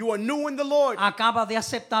Señor. You are new in the Lord. Acaba de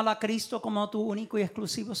aceptar a Cristo como tu único y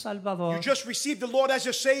exclusivo You Salvador. just received the Lord as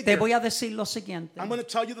your Te Savior. voy a decir lo siguiente. I'm going to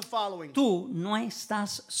tell you the following. Tú no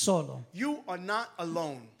estás solo. You are not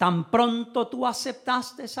alone. Tan pronto tú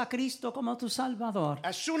aceptaste a Cristo como tu Salvador,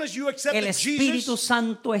 As soon as you el accepted Espíritu Jesus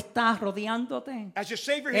Santo está rodeándote. as your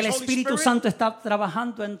Savior, El His Holy Espíritu Spirit Santo está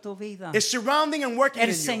trabajando en tu vida. is surrounding and working El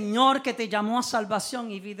in you. Señor que te llamó a salvación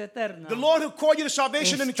y vida eterna The Lord who called you to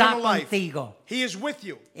salvation and está eternal life, contigo. He is with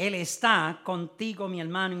you. Él está contigo, mi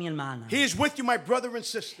hermano y mi hermana. He is with you, my brother and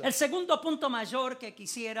sister. El segundo punto mayor que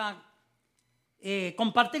quisiera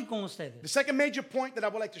compartir con ustedes The second major point that I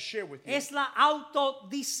would like to share with you es la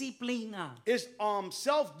autodisciplina. is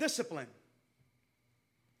self-discipline.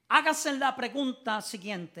 Hágase la pregunta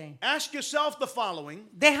siguiente. Ask yourself the following.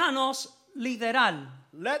 Déjanos liderar.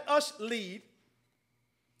 Let us lead.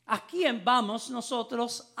 ¿A quién vamos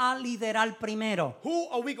nosotros a liderar primero? Who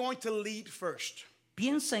are we going to lead first?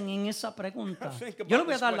 Piensen en esa pregunta. Think about Yo le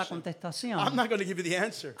voy a this dar la question. I'm contestación. not going to give you the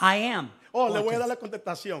answer. I am. Oh, le voy a Watch dar it. la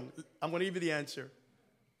contestación. I'm going to give you the answer.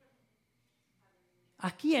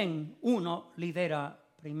 ¿A quién uno lidera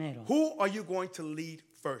primero? Who are you going to lead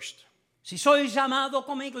first? Si soy llamado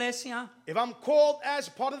como iglesia, If I'm called as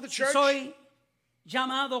part of the si church, soy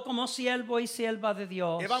llamado como siervo y sierva de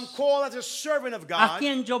Dios, if I'm called as a servant of ¿a God,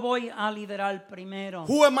 quién yo voy a liderar primero?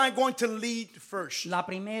 who am I going to lead first? La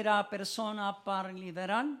primera persona para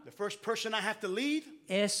liderar The first person I have to lead,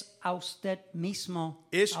 es a usted mismo,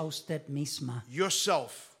 Es- a usted misma.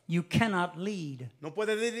 yourself. You cannot lead No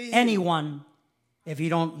puede dirigir. anyone if you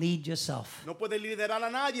don't lead yourself. No puede liderar a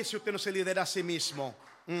nadie si usted no se lidera a sí mismo.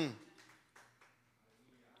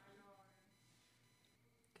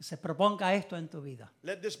 Que se proponga esto en tu vida.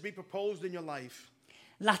 Let this be proposed in your life.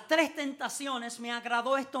 Las tres tentaciones, me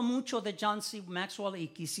agradó esto mucho de John C. Maxwell y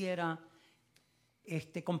quisiera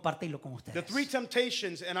compartirlo con The ustedes. three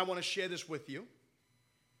temptations, and I want to share this with you.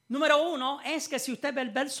 Número uno es que si usted ve el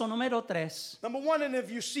verso número 3, Number one, and if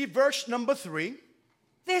you see verse number 3,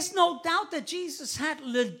 there's no doubt that Jesus had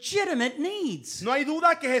legitimate needs. no hay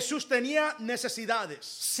duda que Jesús tenía necesidades.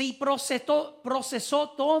 Si procesó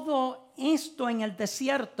todo esto en el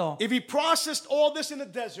desierto, If he processed all this in the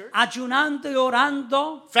desert, ayunando y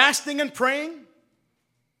orando, fasting and praying,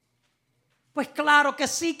 pues claro que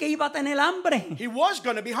sí que iba a tener hambre. he was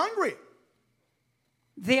going to be hungry.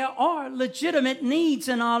 There are legitimate needs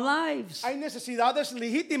in our lives. Hay necesidades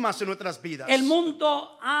legítimas en nuestras vidas. El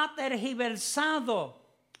mundo ha tergiversado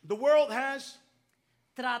The world has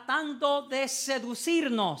tratando de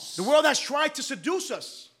seducirnos, tried to seduce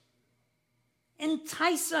us,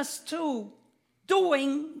 entice us to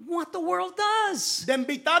doing what the world does. de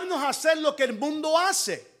invitarnos a hacer lo que el mundo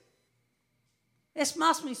hace. Es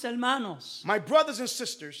más, mis hermanos, My brothers and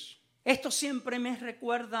sisters, esto siempre me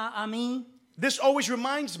recuerda a mí this always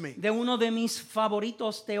reminds me de uno de mis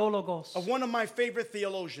favoritos teólogos, of one of my favorite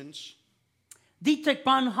theologians, Dietrich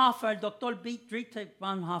Bonhoeffer, el doctor Dietrich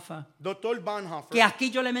Bonhoeffer, Dr. Bonhoeffer, que aquí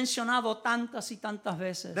yo le he mencionado tantas y tantas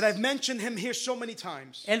veces. that I've mentioned him here so many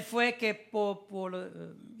times. Él fue que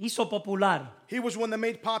hizo popular He was one that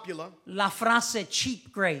made popular la frase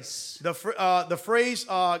cheap grace. the phrase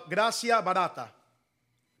gracia barata.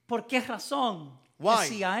 ¿Por qué razón? Why?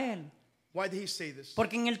 Decía él. Why did he say this?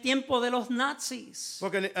 Porque en el tiempo de los nazis,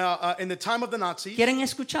 Porque in the time of the Nazis, ¿quieren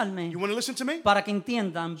escucharme? you want to listen to me? Para que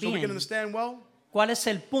entiendan So we can bien understand well? cuál es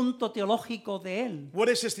el punto teológico de él. What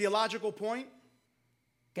is his theological point?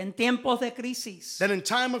 Que en tiempos de crisis, That in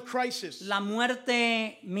time of crisis, la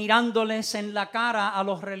muerte mirándoles en la cara a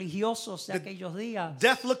los religiosos de aquellos días,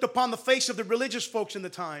 death looked upon the face of the religious folks in the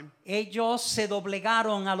time. ellos se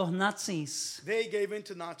doblegaron a los nazis. They gave in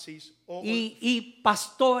to Nazis. Y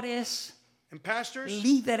pastores, And pastors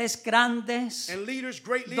líderes grandes, and leaders,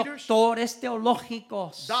 great leaders, doctores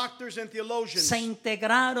teológicos, doctors and theologians, se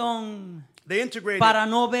integraron they integrated para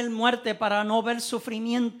no ver muerte, para no ver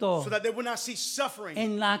sufrimiento. so that they would not see suffering.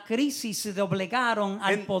 En la crisis se doblegaron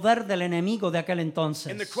al En- poder del enemigo de aquel In the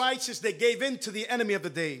entonces. crisis, they gave in to the enemy of the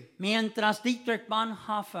day. Mientras Dietrich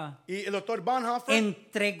Bonhoeffer Y el Dr. Bonhoeffer,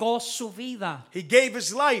 entregó su vida he gave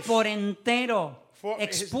his life. por entero, For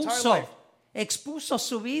his expuso, entire life. expuso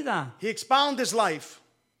su vida. He expounded his life.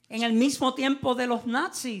 En el mismo tiempo de los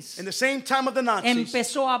nazis, In the same time of the Nazis,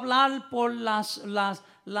 empezó a hablar por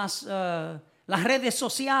las redes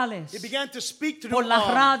sociales, He began to speak por through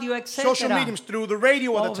la radio, etcétera. social mediums, through the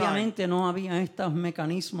radio at the time. Obviamente no había estos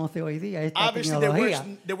mecanismos de hoy día, esta Obviously, tecnología.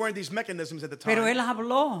 there weren't these mechanisms at the Pero time. él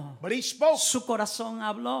habló, But he spoke. su corazón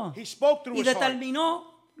habló He spoke through y his heart. determinó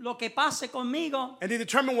lo que pase conmigo And he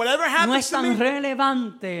determined whatever no happens es to tan me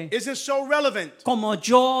relevante isn't so relevant como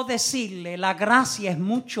yo decirle la gracia es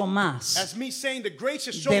mucho as más me saying the grace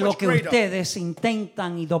is so de lo much que greater ustedes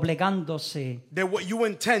intentan y doblegándose than what you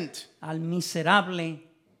intend. al miserable.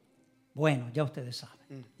 Bueno, ya ustedes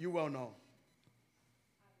saben. You well know.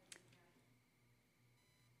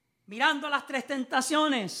 Mirando las tres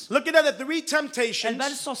tentaciones, Looking at the three el temptations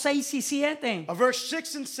verso 6 y 7, of verse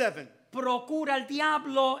 6 and 7. procura el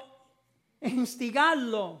diablo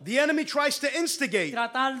instigarlo. The enemy tries to instigate.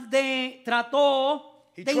 Trató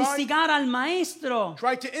He de tried- instigar al maestro,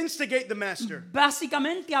 Tried to instigate the master.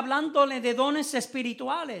 básicamente hablándole de dones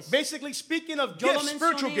espirituales. Basically speaking of Yo lo gifts,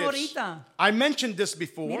 spiritual mencioné gifts. ahorita. I mentioned this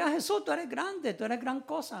before. Mira Jesús, tú eres grande, tú eres gran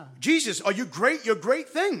cosa. Jesus, are you great? You're a great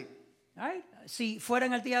thing. Right? Si fuera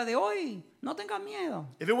en el día de hoy, no tengas miedo.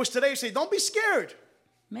 If it was today, say, don't be scared.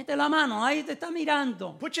 Mete la mano, ahí te está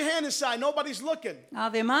mirando. Put your hand inside. Nobody's looking.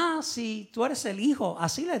 Además, si tú eres el hijo,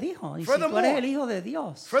 así le dijo. Y si tú Furthermore- eres el hijo de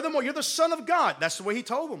Dios, Furthermore, you're the son of God. That's the way he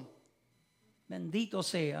told them. bendito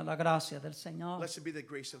sea la gracia del Señor. Blessed be the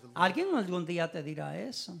grace of the Lord. Alguien algún día te dirá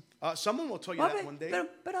eso. Someone will tell you A that ver, one day. pero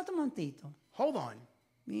espérate un momentito. Hold on.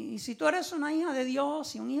 Y si tú eres una hija de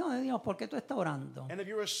Dios y un hijo de Dios, ¿por qué tú estás orando? And if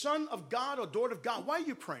you're a son of God or daughter of God, why are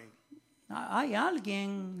you praying? Hay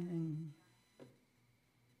alguien.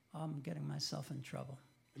 I'm getting myself in trouble.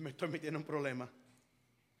 Me estoy metiendo en un problema.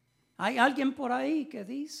 Hay alguien por ahí que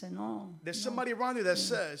dice, no, There's somebody around you that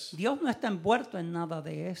says, Dios no está envuelto en nada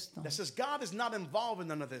de esto. God is not involved in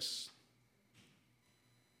none of this.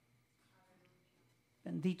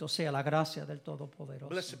 Bendito sea la gracia del Todopoderoso.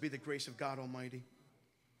 Blessed be the grace of God Almighty.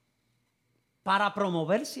 Para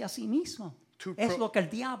promoverse a sí mismo. To Es pro- lo que el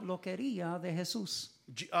diablo quería de Jesús.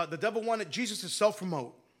 The devil wanted Jesus to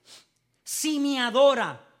self-promote. Si me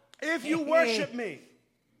adora, If you worship me,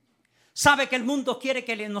 sabe que el mundo quiere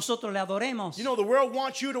que nosotros le adoremos. you know the world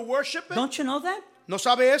wants you to worship it. Don't you know that? ¿No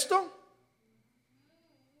sabe esto?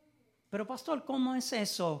 Pero pastor, ¿cómo es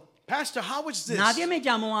eso? Pastor, how is this? Nadie me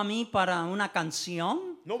llamó a mí para una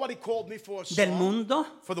canción Nobody called me for a del song mundo.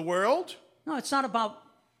 for the world. No, it's not about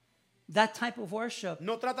that type of worship.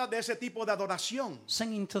 No trata de ese tipo de adoración,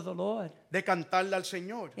 Singing to the Lord. de cantarle al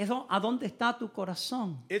Señor. Eso, ¿a dónde está tu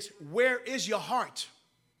corazón? It's where is your heart?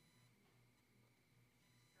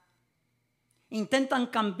 Intentan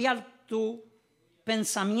cambiar tus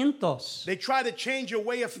pensamientos, They try to change your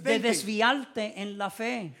way of de thinking, desviarte en la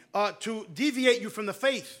fe. to deviate you from the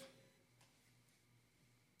faith.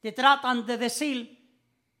 Te tratan de decir,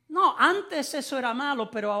 no, antes eso era malo,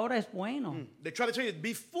 pero ahora es bueno. They try to tell you,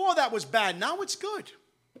 before that was bad, now it's good.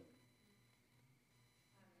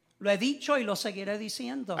 Lo he dicho y lo seguiré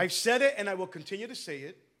diciendo. I've said it and I will continue to say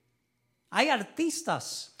it. Hay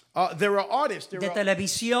artistas There are artists, de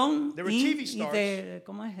televisión there were y, TV y stars. de,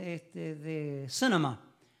 ¿cómo es? De cinema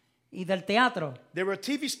y del teatro, there were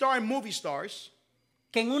TV star and movie stars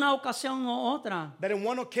que en una ocasión u otra, that in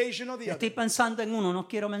one occasion or the estoy other, pensando en uno, no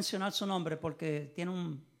quiero mencionar su nombre porque tiene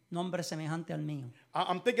un nombre semejante al mío.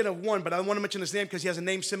 I'm thinking of one, but I don't want to mention his name because he has a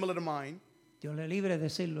name similar to mine. Dios le libre de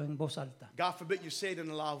decirlo en voz alta. God forbid you say it in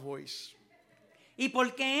a loud voice. Y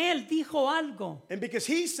porque él dijo algo, And because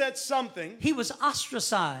he said something, he was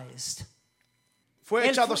ostracized. fue Él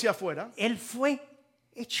echado fue- hacia afuera. Él fue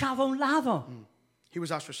echado a un lado. He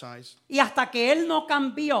was ostracized. Y hasta que él no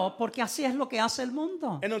cambió, porque así es lo que hace el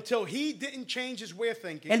mundo. And until he didn't change his way of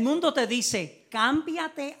thinking, El mundo te dice,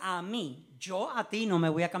 cámbiate a mí. Yo a ti no me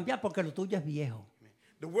voy a cambiar porque lo tuyo es viejo.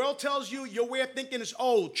 the world tells you your way of thinking is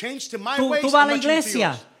old. Change to my Tú ways. vas a I'm la not changing to iglesia.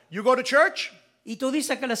 yours. You go to church Y tú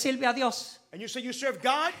dices que le sirve a Dios. and you say you serve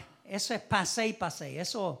God. Eso es pasé y pasé.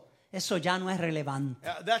 Eso ya no es relevante.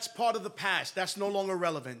 That's part of the past. That's no longer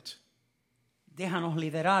relevant. Déjanos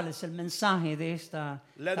liderar. Es el mensaje de esta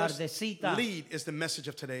Let us tardecita. lead is the message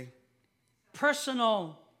of today.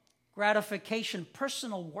 Personal gratification,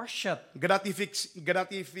 personal worship,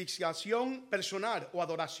 Gratificación personal o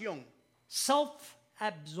adoración.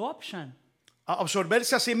 self-absorption,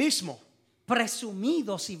 Absorberse a sí mismo.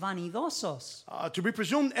 presumidos y vanidosos. To be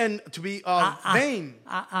presumed and to be vain.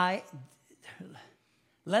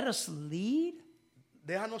 Let us lead.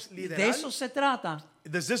 Déjanos De liderar. eso se trata.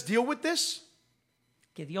 Does this deal with this?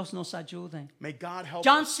 Que Dios nos ayude. May God help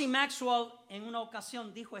John us. C. Maxwell en una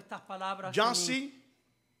ocasión dijo estas palabras. John que C.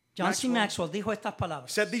 John C. Maxwell dijo estas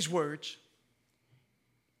palabras. said these words.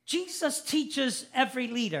 Jesus teaches every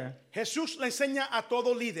leader Jesús le enseña a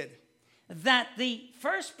todo líder that the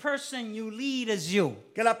first person you lead is you.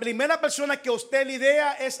 Que la primera persona que usted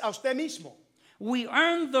lidera es a usted mismo. We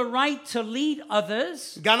earn the right to lead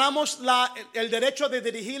others Ganamos el derecho de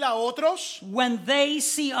dirigir a otros when they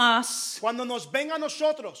see us cuando nos ven a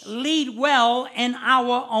nosotros lead well in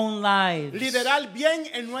our own lives. liderar bien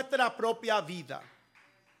en nuestra propia vida.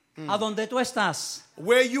 A donde tú estás,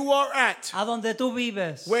 Where you are at, a donde tú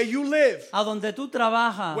vives, where you live, a donde tú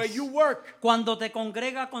trabajas, where you work, cuando te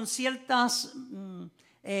congrega con ciertas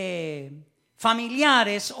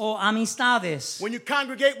familiares o amistades, when you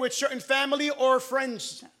congregate with certain family or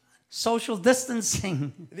friends. social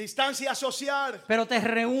distancing, Distancia social. pero te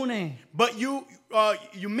reúne. But you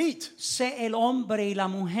meet. Sé el hombre y la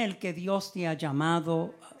mujer que Dios te ha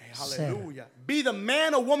llamado a ser. Hallelujah. Be the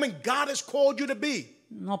man or woman God has called you to be.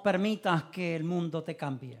 No permitas que el mundo te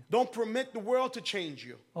cambie Don't permit the world to change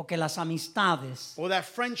you o que las amistades or that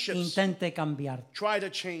friendships intente cambiar. try to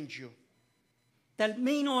change you.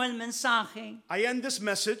 Termino el mensaje I end this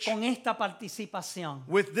message con esta participación.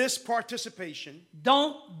 with this participation.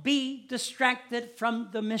 Don't be distracted from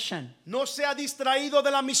the mission. No sea distraído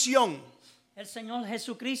de la misión. El Señor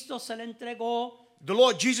Jesucristo se le entregó The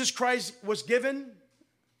Lord Jesus Christ was given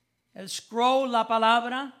el scroll, la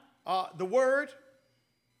palabra, the word,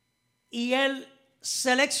 y él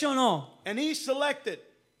seleccionó and he selected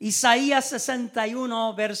Isaías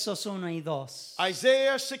 61, versos 1 y 2.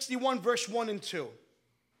 Isaiah 61 verse 1 and 2.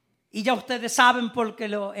 Y ya ustedes saben porque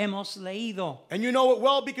lo hemos leído. And you know it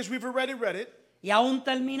well because we've already read it. Y aún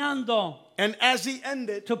terminando, And as he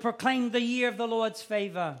ended, to proclaim the year of the Lord's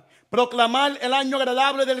favor. proclamar el año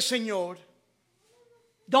agradable del Señor.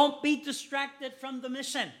 Don't be distracted from the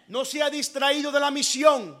mission. No sea distraído de la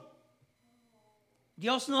misión.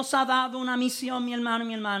 Dios nos ha dado una misión, mi hermano y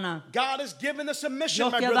mi hermana. God has given us a mission,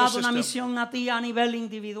 Dios my te ha brother dado and una sister. misión a ti a nivel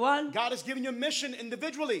individual, God has given you a mission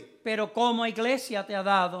individually. pero como iglesia te ha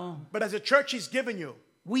dado. But as a church, he's given you.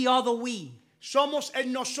 We are the we. Somos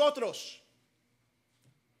en nosotros.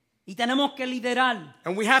 Y tenemos que liderar.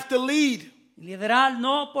 And we have to lead. Liderar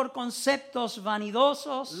no por conceptos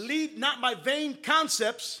vanidosos Lead not by vain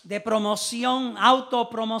concepts de promoción,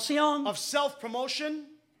 autopromoción, of self-promotion,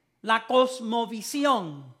 la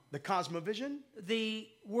cosmovisión, the cosmovision, the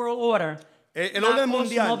world order, el la orden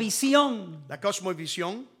mundial, cosmovisión. la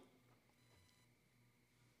cosmovisión.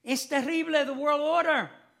 Es terrible, the world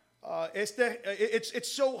order.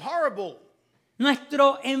 It's so horrible.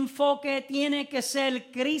 Nuestro enfoque tiene que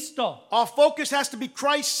ser Cristo, Our focus has to be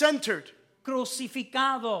Christ-centered,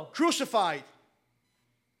 crucificado crucified,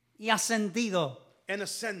 y ascendido. and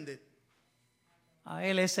ascended. A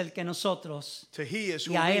Él es el que nosotros, To he is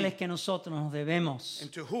who y a Él we, es que nosotros nos debemos.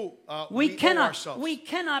 and to who We we owe cannot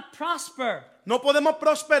ourselves. prosper No podemos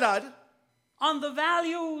prosperar on the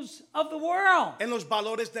values of the world en los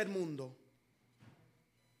valores del mundo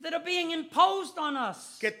that are being imposed on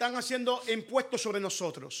us. que están haciendo impuestos sobre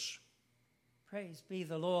nosotros. Praise be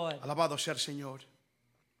the Lord. Alabado sea el Señor.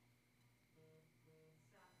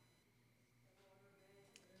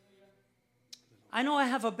 I know I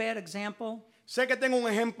have a bad example. Sé que tengo un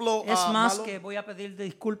ejemplo Es más malo. que voy a pedir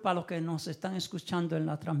disculpas a los que nos están escuchando en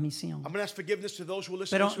la transmisión. I'm going to ask forgiveness to those who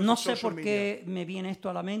listen Pero to this no on sé social por media. qué me viene esto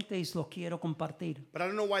a la mente y los quiero compartir. But I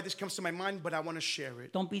don't know why this comes to my mind, but I want to share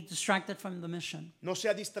it. Don't be distracted from the mission. No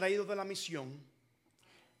sea distraído de la misión.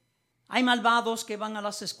 Hay malvados que van a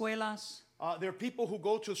las escuelas There are people who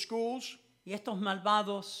go to schools, y estos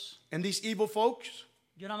malvados, and these evil folks,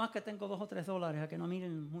 yo nada más que tengo $2 o $3, a que no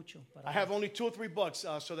miren mucho. I Para have only $2 or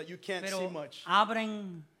 $3 so that you can't see Pero much.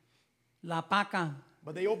 abren la paca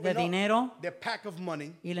But they de open dinero up their pack of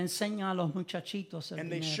money y le enseñan a los muchachitos el and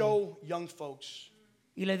they dinero. show young folks.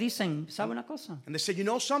 Y le dicen, ¿sabe una cosa? And they say, you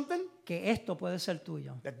know something? Que esto puede ser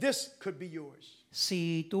tuyo. That this could be yours.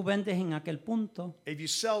 Si tú vendes en aquel punto, If you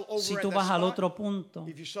sell over si at tú that vas al spot, otro punto.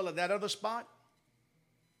 if you sell at that other spot,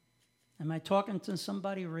 Am I talking to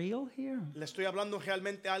somebody real here? le estoy hablando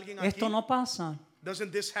realmente a alguien Esto aquí. no pasa.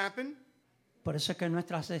 Doesn't this happen? Por eso es que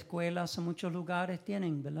nuestras escuelas en muchos lugares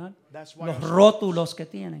tienen, ¿verdad? That's why Los our schools- rótulos que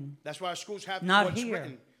tienen. That's why our schools have Not what's here.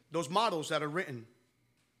 written. Those models that are written.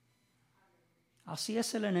 Así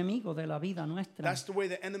es el enemigo de la vida nuestra. That's the way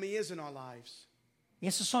the enemy is in our lives. Y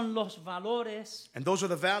esos son los valores. And those are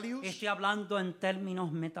the values Estoy hablando en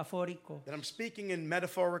términos metafóricos, that I'm speaking in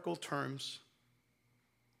metaphorical terms,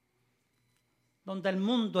 donde el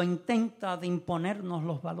mundo intenta de imponernos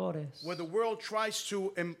los valores. where the world tries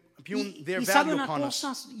to impugn Y, their y sabe value una upon us.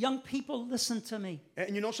 cosa, young people, listen to me. And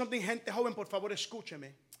you know something, gente joven, por favor,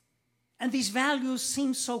 escúcheme. And these values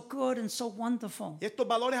seem so good and so wonderful. Y estos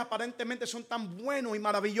valores aparentemente son tan buenos y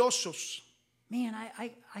maravillosos. Man,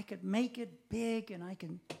 I could make it big and I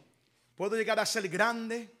can Puedo llegar a ser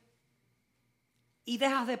grande. Y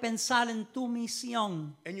dejas de pensar en tu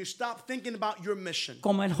misión And you stop thinking about your mission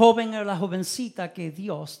como el joven o la jovencita que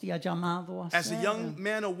Dios te ha llamado a as a ser. young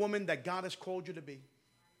man or woman that God has called you to be.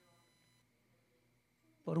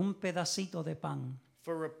 Por un pedacito de pan.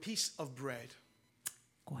 For a piece of bread.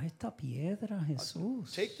 Coge esta piedra,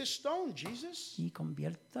 Jesús, Take this stone, Jesus, y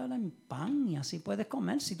conviértala en pan y así puedes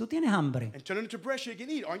comer si tú tienes hambre. and turn it into bread so you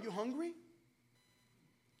can eat. Aren't you hungry?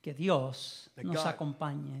 Que Dios That nos God-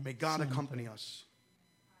 acompañe. May God siempre. accompany us.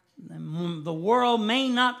 The world may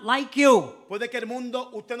not like you. Puede que el mundo,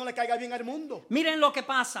 usted no le caiga bien al mundo. Miren lo que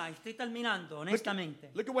pasa, estoy terminando, honestamente.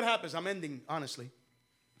 Look at what happens. I'm ending, honestly.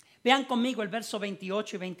 Vean conmigo el verso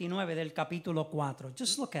 28 y 29 del capítulo 4.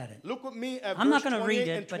 Just look at it. Look with me at I'm not verse going to read 28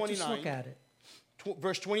 it, and but just look 29. at it.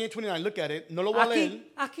 Verse 28 and 29. Look at it. No lo voy a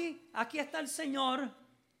leer. Aquí está el Señor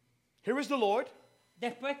Here is the Lord.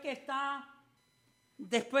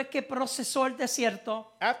 después que procesó el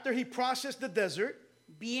desierto, After he processed the desert,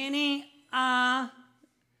 viene a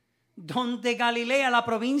donde Galilea, la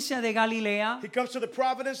provincia de Galilea, he comes to the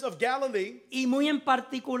province of Galilee. y muy en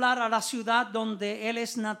particular a la ciudad donde él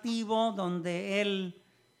es nativo, donde él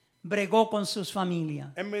bregó con sus familias.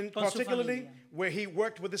 And con su particularly familia. where he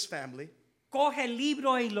worked with his family. Coge el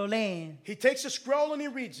libro y lo lee, He takes a scroll and he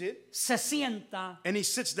reads it. se sienta, And he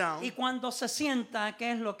sits down. y cuando se sienta,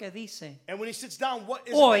 ¿qué es lo que dice? And when he sits down, what is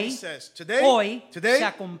it that he Hoy, says? Today, hoy se today,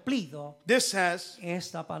 ha cumplido this has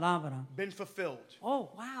esta palabra. been fulfilled.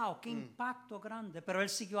 Oh, wow, qué impacto grande. Pero él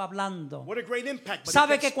siguió hablando. What a great impact. But he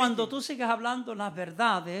Sabe kept que cuando speaking. tú sigues hablando las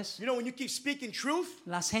verdades, You know, when you keep speaking truth,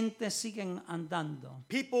 las gentes siguen andando.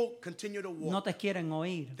 people continue to walk. No te quieren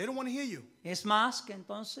oír. They don't want to hear you. Es más que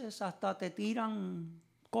entonces hasta te tiran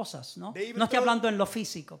cosas, ¿no? They even No estoy throw- hablando en lo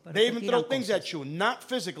físico, pero They te even tiran throw things cosas. at you, not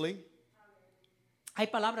physically. Hay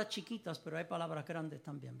palabras chiquitas, pero hay palabras grandes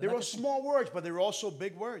también. There ¿verdad are que sí? small words, but there are also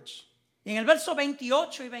big words. Y en el verso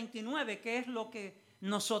 28 y 29, ¿qué es lo que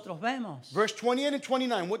nosotros vemos? Verse 28 and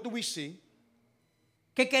 29, what do we see?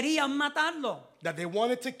 Que querían matarlo. That they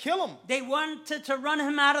wanted to kill him. They wanted to run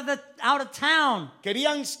him out of town.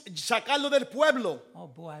 Querían sacarlo del pueblo. Oh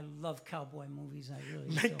boy, I love cowboy movies. I really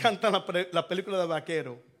Me do. encantan la película de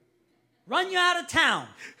vaquero. Run you out of town.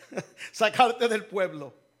 Sacarte del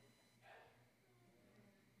pueblo.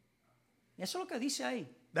 Eso es lo que dice ahí.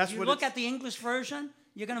 That's If you what look it's- at the English version,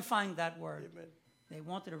 you're going to find that word. They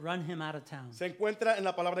wanted to run him out of town. Se encuentra en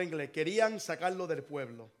la palabra en inglés. Querían sacarlo del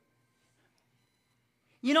pueblo.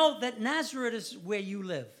 You know that Nazareth is where you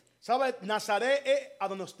live. ¿Sabe? Nazaret es a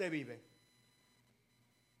donde usted vive.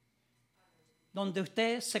 Donde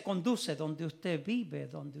usted se conduce, donde usted vive,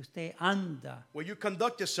 donde usted anda. Where you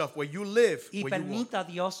conduct yourself, where you live, Y where you walk. permita a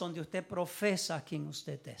Dios donde usted profesa quien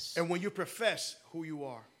usted es. And when you profess who you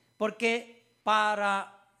are. Porque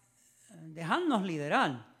para dejarnos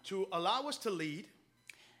liderar, To allow us to lead,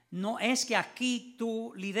 no es que aquí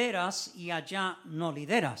tú lideras y allá no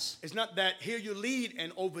lideras. it's not that here you lead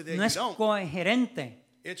and over there No you es don't. coherente,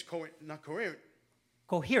 It's not coherent.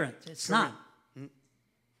 coherent. It's Correct. not.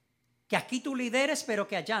 Que aquí tú lideres, pero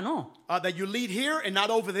que allá no. That you lead here and not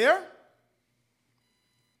over there.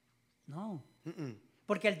 No.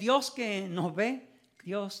 Porque el Dios que nos ve,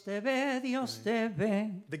 Dios te ve, Dios te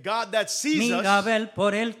ve. The God that sees Mira a us, ver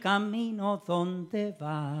por el camino donde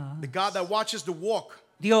va. the God that watches the walk,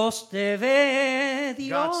 Dios te ve,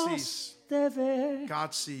 Dios sees. te ve.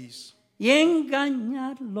 God sees. Y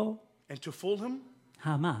engañarlo And to fool him,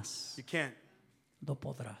 jamás you can't. lo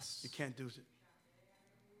podrás. You can't do it.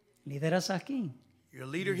 Lideras aquí, You're a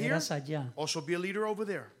leader here, lideras allá. also be a leader over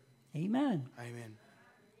there. Amen. Amen.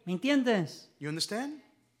 ¿Me entiendes? You understand?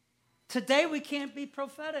 Today we can't be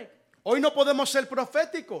prophetic. Hoy no podemos ser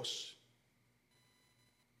proféticos.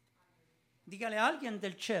 Dígale a alguien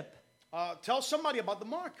del chip. Tell somebody about the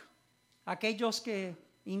mark. Aquellos que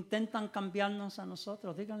intentan cambiarnos a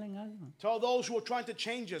nosotros, díganle algo. Tell those who are trying to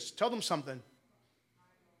change us. Tell them something.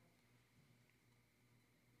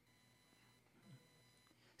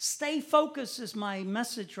 Stay focused is my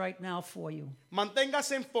message right now for you.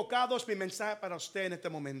 Manténgase enfocados, mi mensaje para usted en este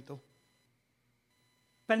momento.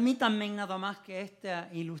 Permítanme nada más que esta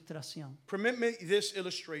ilustración. Permit me this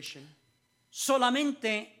illustration.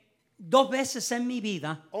 Solamente 2 veces en mi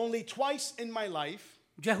vida Only twice in my life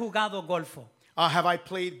yo he jugado golfo. have I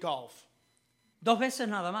played golf. 2 veces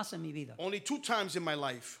nada más en mi vida. Only 2 times in my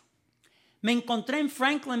life. Me encontré en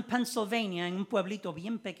Franklin, Pennsylvania, en un pueblito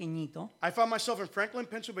bien pequeñito. I found myself in Franklin,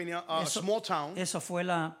 Pennsylvania, a small town. Eso fue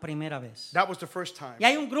la primera vez. That was the first time. Y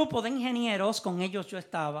hay un grupo de ingenieros, con ellos yo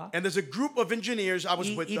estaba. And there's a group of engineers, I was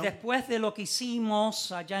with Y them. después de lo que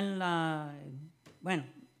hicimos allá en la... Bueno,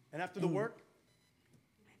 And after the work,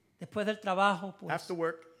 Después del trabajo, pues, After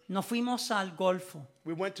work, nos fuimos al Golfo.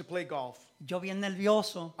 we went to play golf. Yo bien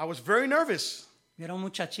nervioso. I was very nervous. Yo era un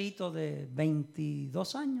muchachito de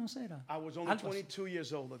 22 años, era. I was only Algo así. 22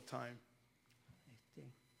 years old at the time.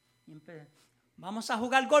 Y vamos a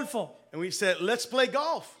jugar golfo. And we said, let's play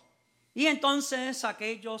golf. Y entonces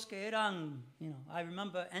aquellos que eran, I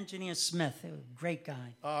remember Engineer Smith, a great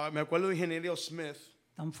guy, Me acuerdo de Ingeniero Smith,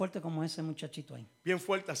 tan fuerte como ese muchachito ahí. bien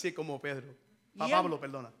fuerte así como Pedro. Y él Pablo,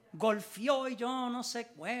 perdona. golfió y yo no sé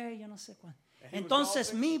cuál. was Entonces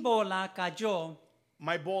golfing. mi bola cayó.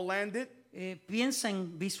 My ball landed.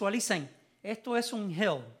 Piensen, visualicen. Esto es un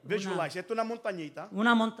hill. Visualize, esto es una montañita.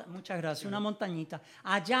 Muchas gracias, una montañita.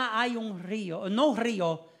 Allá hay un río, no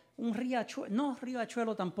río, un riachuelo, no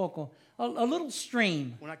riachuelo tampoco. A little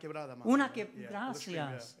stream. Una quebrada más. Una que, Yeah,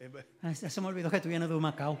 gracias. yeah. Ay, se me olvidó que tú vienes de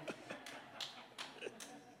Macao.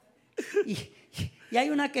 y hay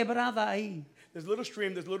una quebrada ahí. There's a little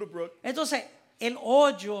stream, there's a little brook. Entonces, el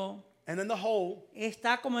hoyo And then the hole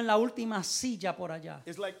está como en la última silla por allá.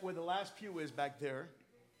 is like where the last pew is back there.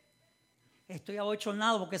 Estoy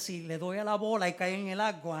abochornado porque si le doy a la bola y cae en el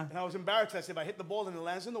agua, And I was embarrassed. I said, if I hit the ball and it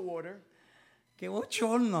lands in the water, qué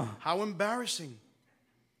bochorno. how embarrassing.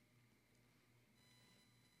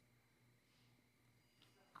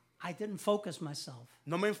 I didn't focus myself.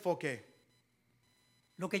 No me enfoqué.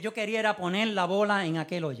 Lo que yo quería era poner la bola en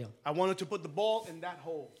aquel hoyo. I wanted to put the ball in that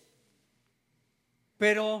hole.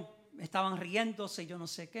 Pero estaban riéndose, yo no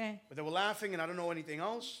sé qué. But they were laughing and I don't know anything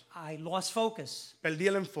else. I lost focus. Perdí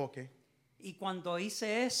el enfoque. Y cuando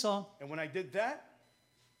hice eso, And when I did that,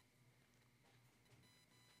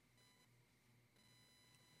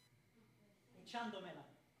 echándomela.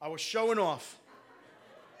 I was showing off.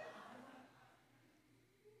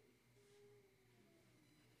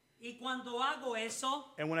 Y cuando hago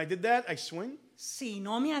eso, And when I did that, I swing. si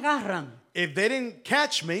no me agarran, If they didn't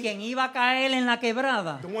catch me, quien iba a caer en la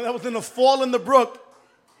quebrada, the one that was going to fall in the brook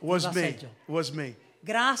was Iba a me. ser yo. Was me.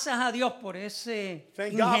 gracias a Dios por ese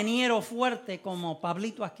Thank God. ingeniero fuerte como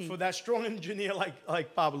Pablito aquí, For that strong engineer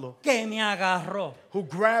like Pablo, que me agarró who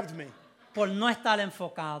grabbed me por no estar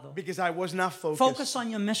enfocado. because I was not focused. Focus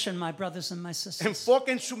on your mission, my brothers and my sisters. Enfoque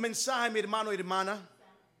en su mensaje, mi hermano y hermana.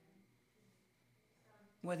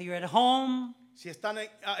 Whether you're at home, Si están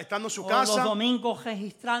estando en su o los casa domingos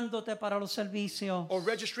registrándote para los servicios, or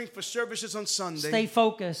registering for services on stay Sunday,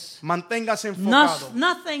 focused. manténgase enfocado.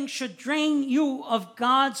 Nothing should drain you of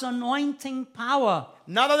God's anointing power.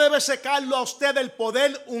 Nada debe secarlo a usted del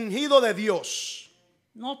poder ungido de Dios.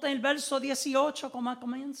 Nota el verso 18 como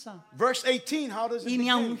comienza. Verse 18, how does it Y me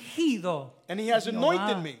ha begin? ungido. And he has Jehová.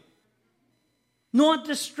 anointed me. Nor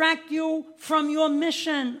distract you from your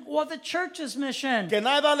mission or the church's mission. Que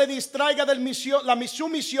nada le distraiga de su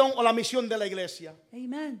misión o la misión de la iglesia.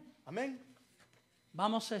 Amen. Amén.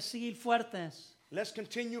 Vamos a seguir fuertes. Let's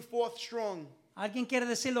continue forth strong. ¿Alguien quiere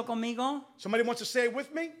decirlo conmigo? Somebody wants to say it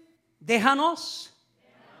with me? Déjanos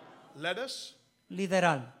Let us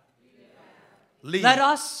liderar. lead. Let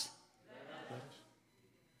us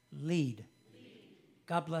lead.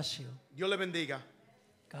 God bless you. Dios le bendiga.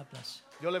 God bless you. Dios le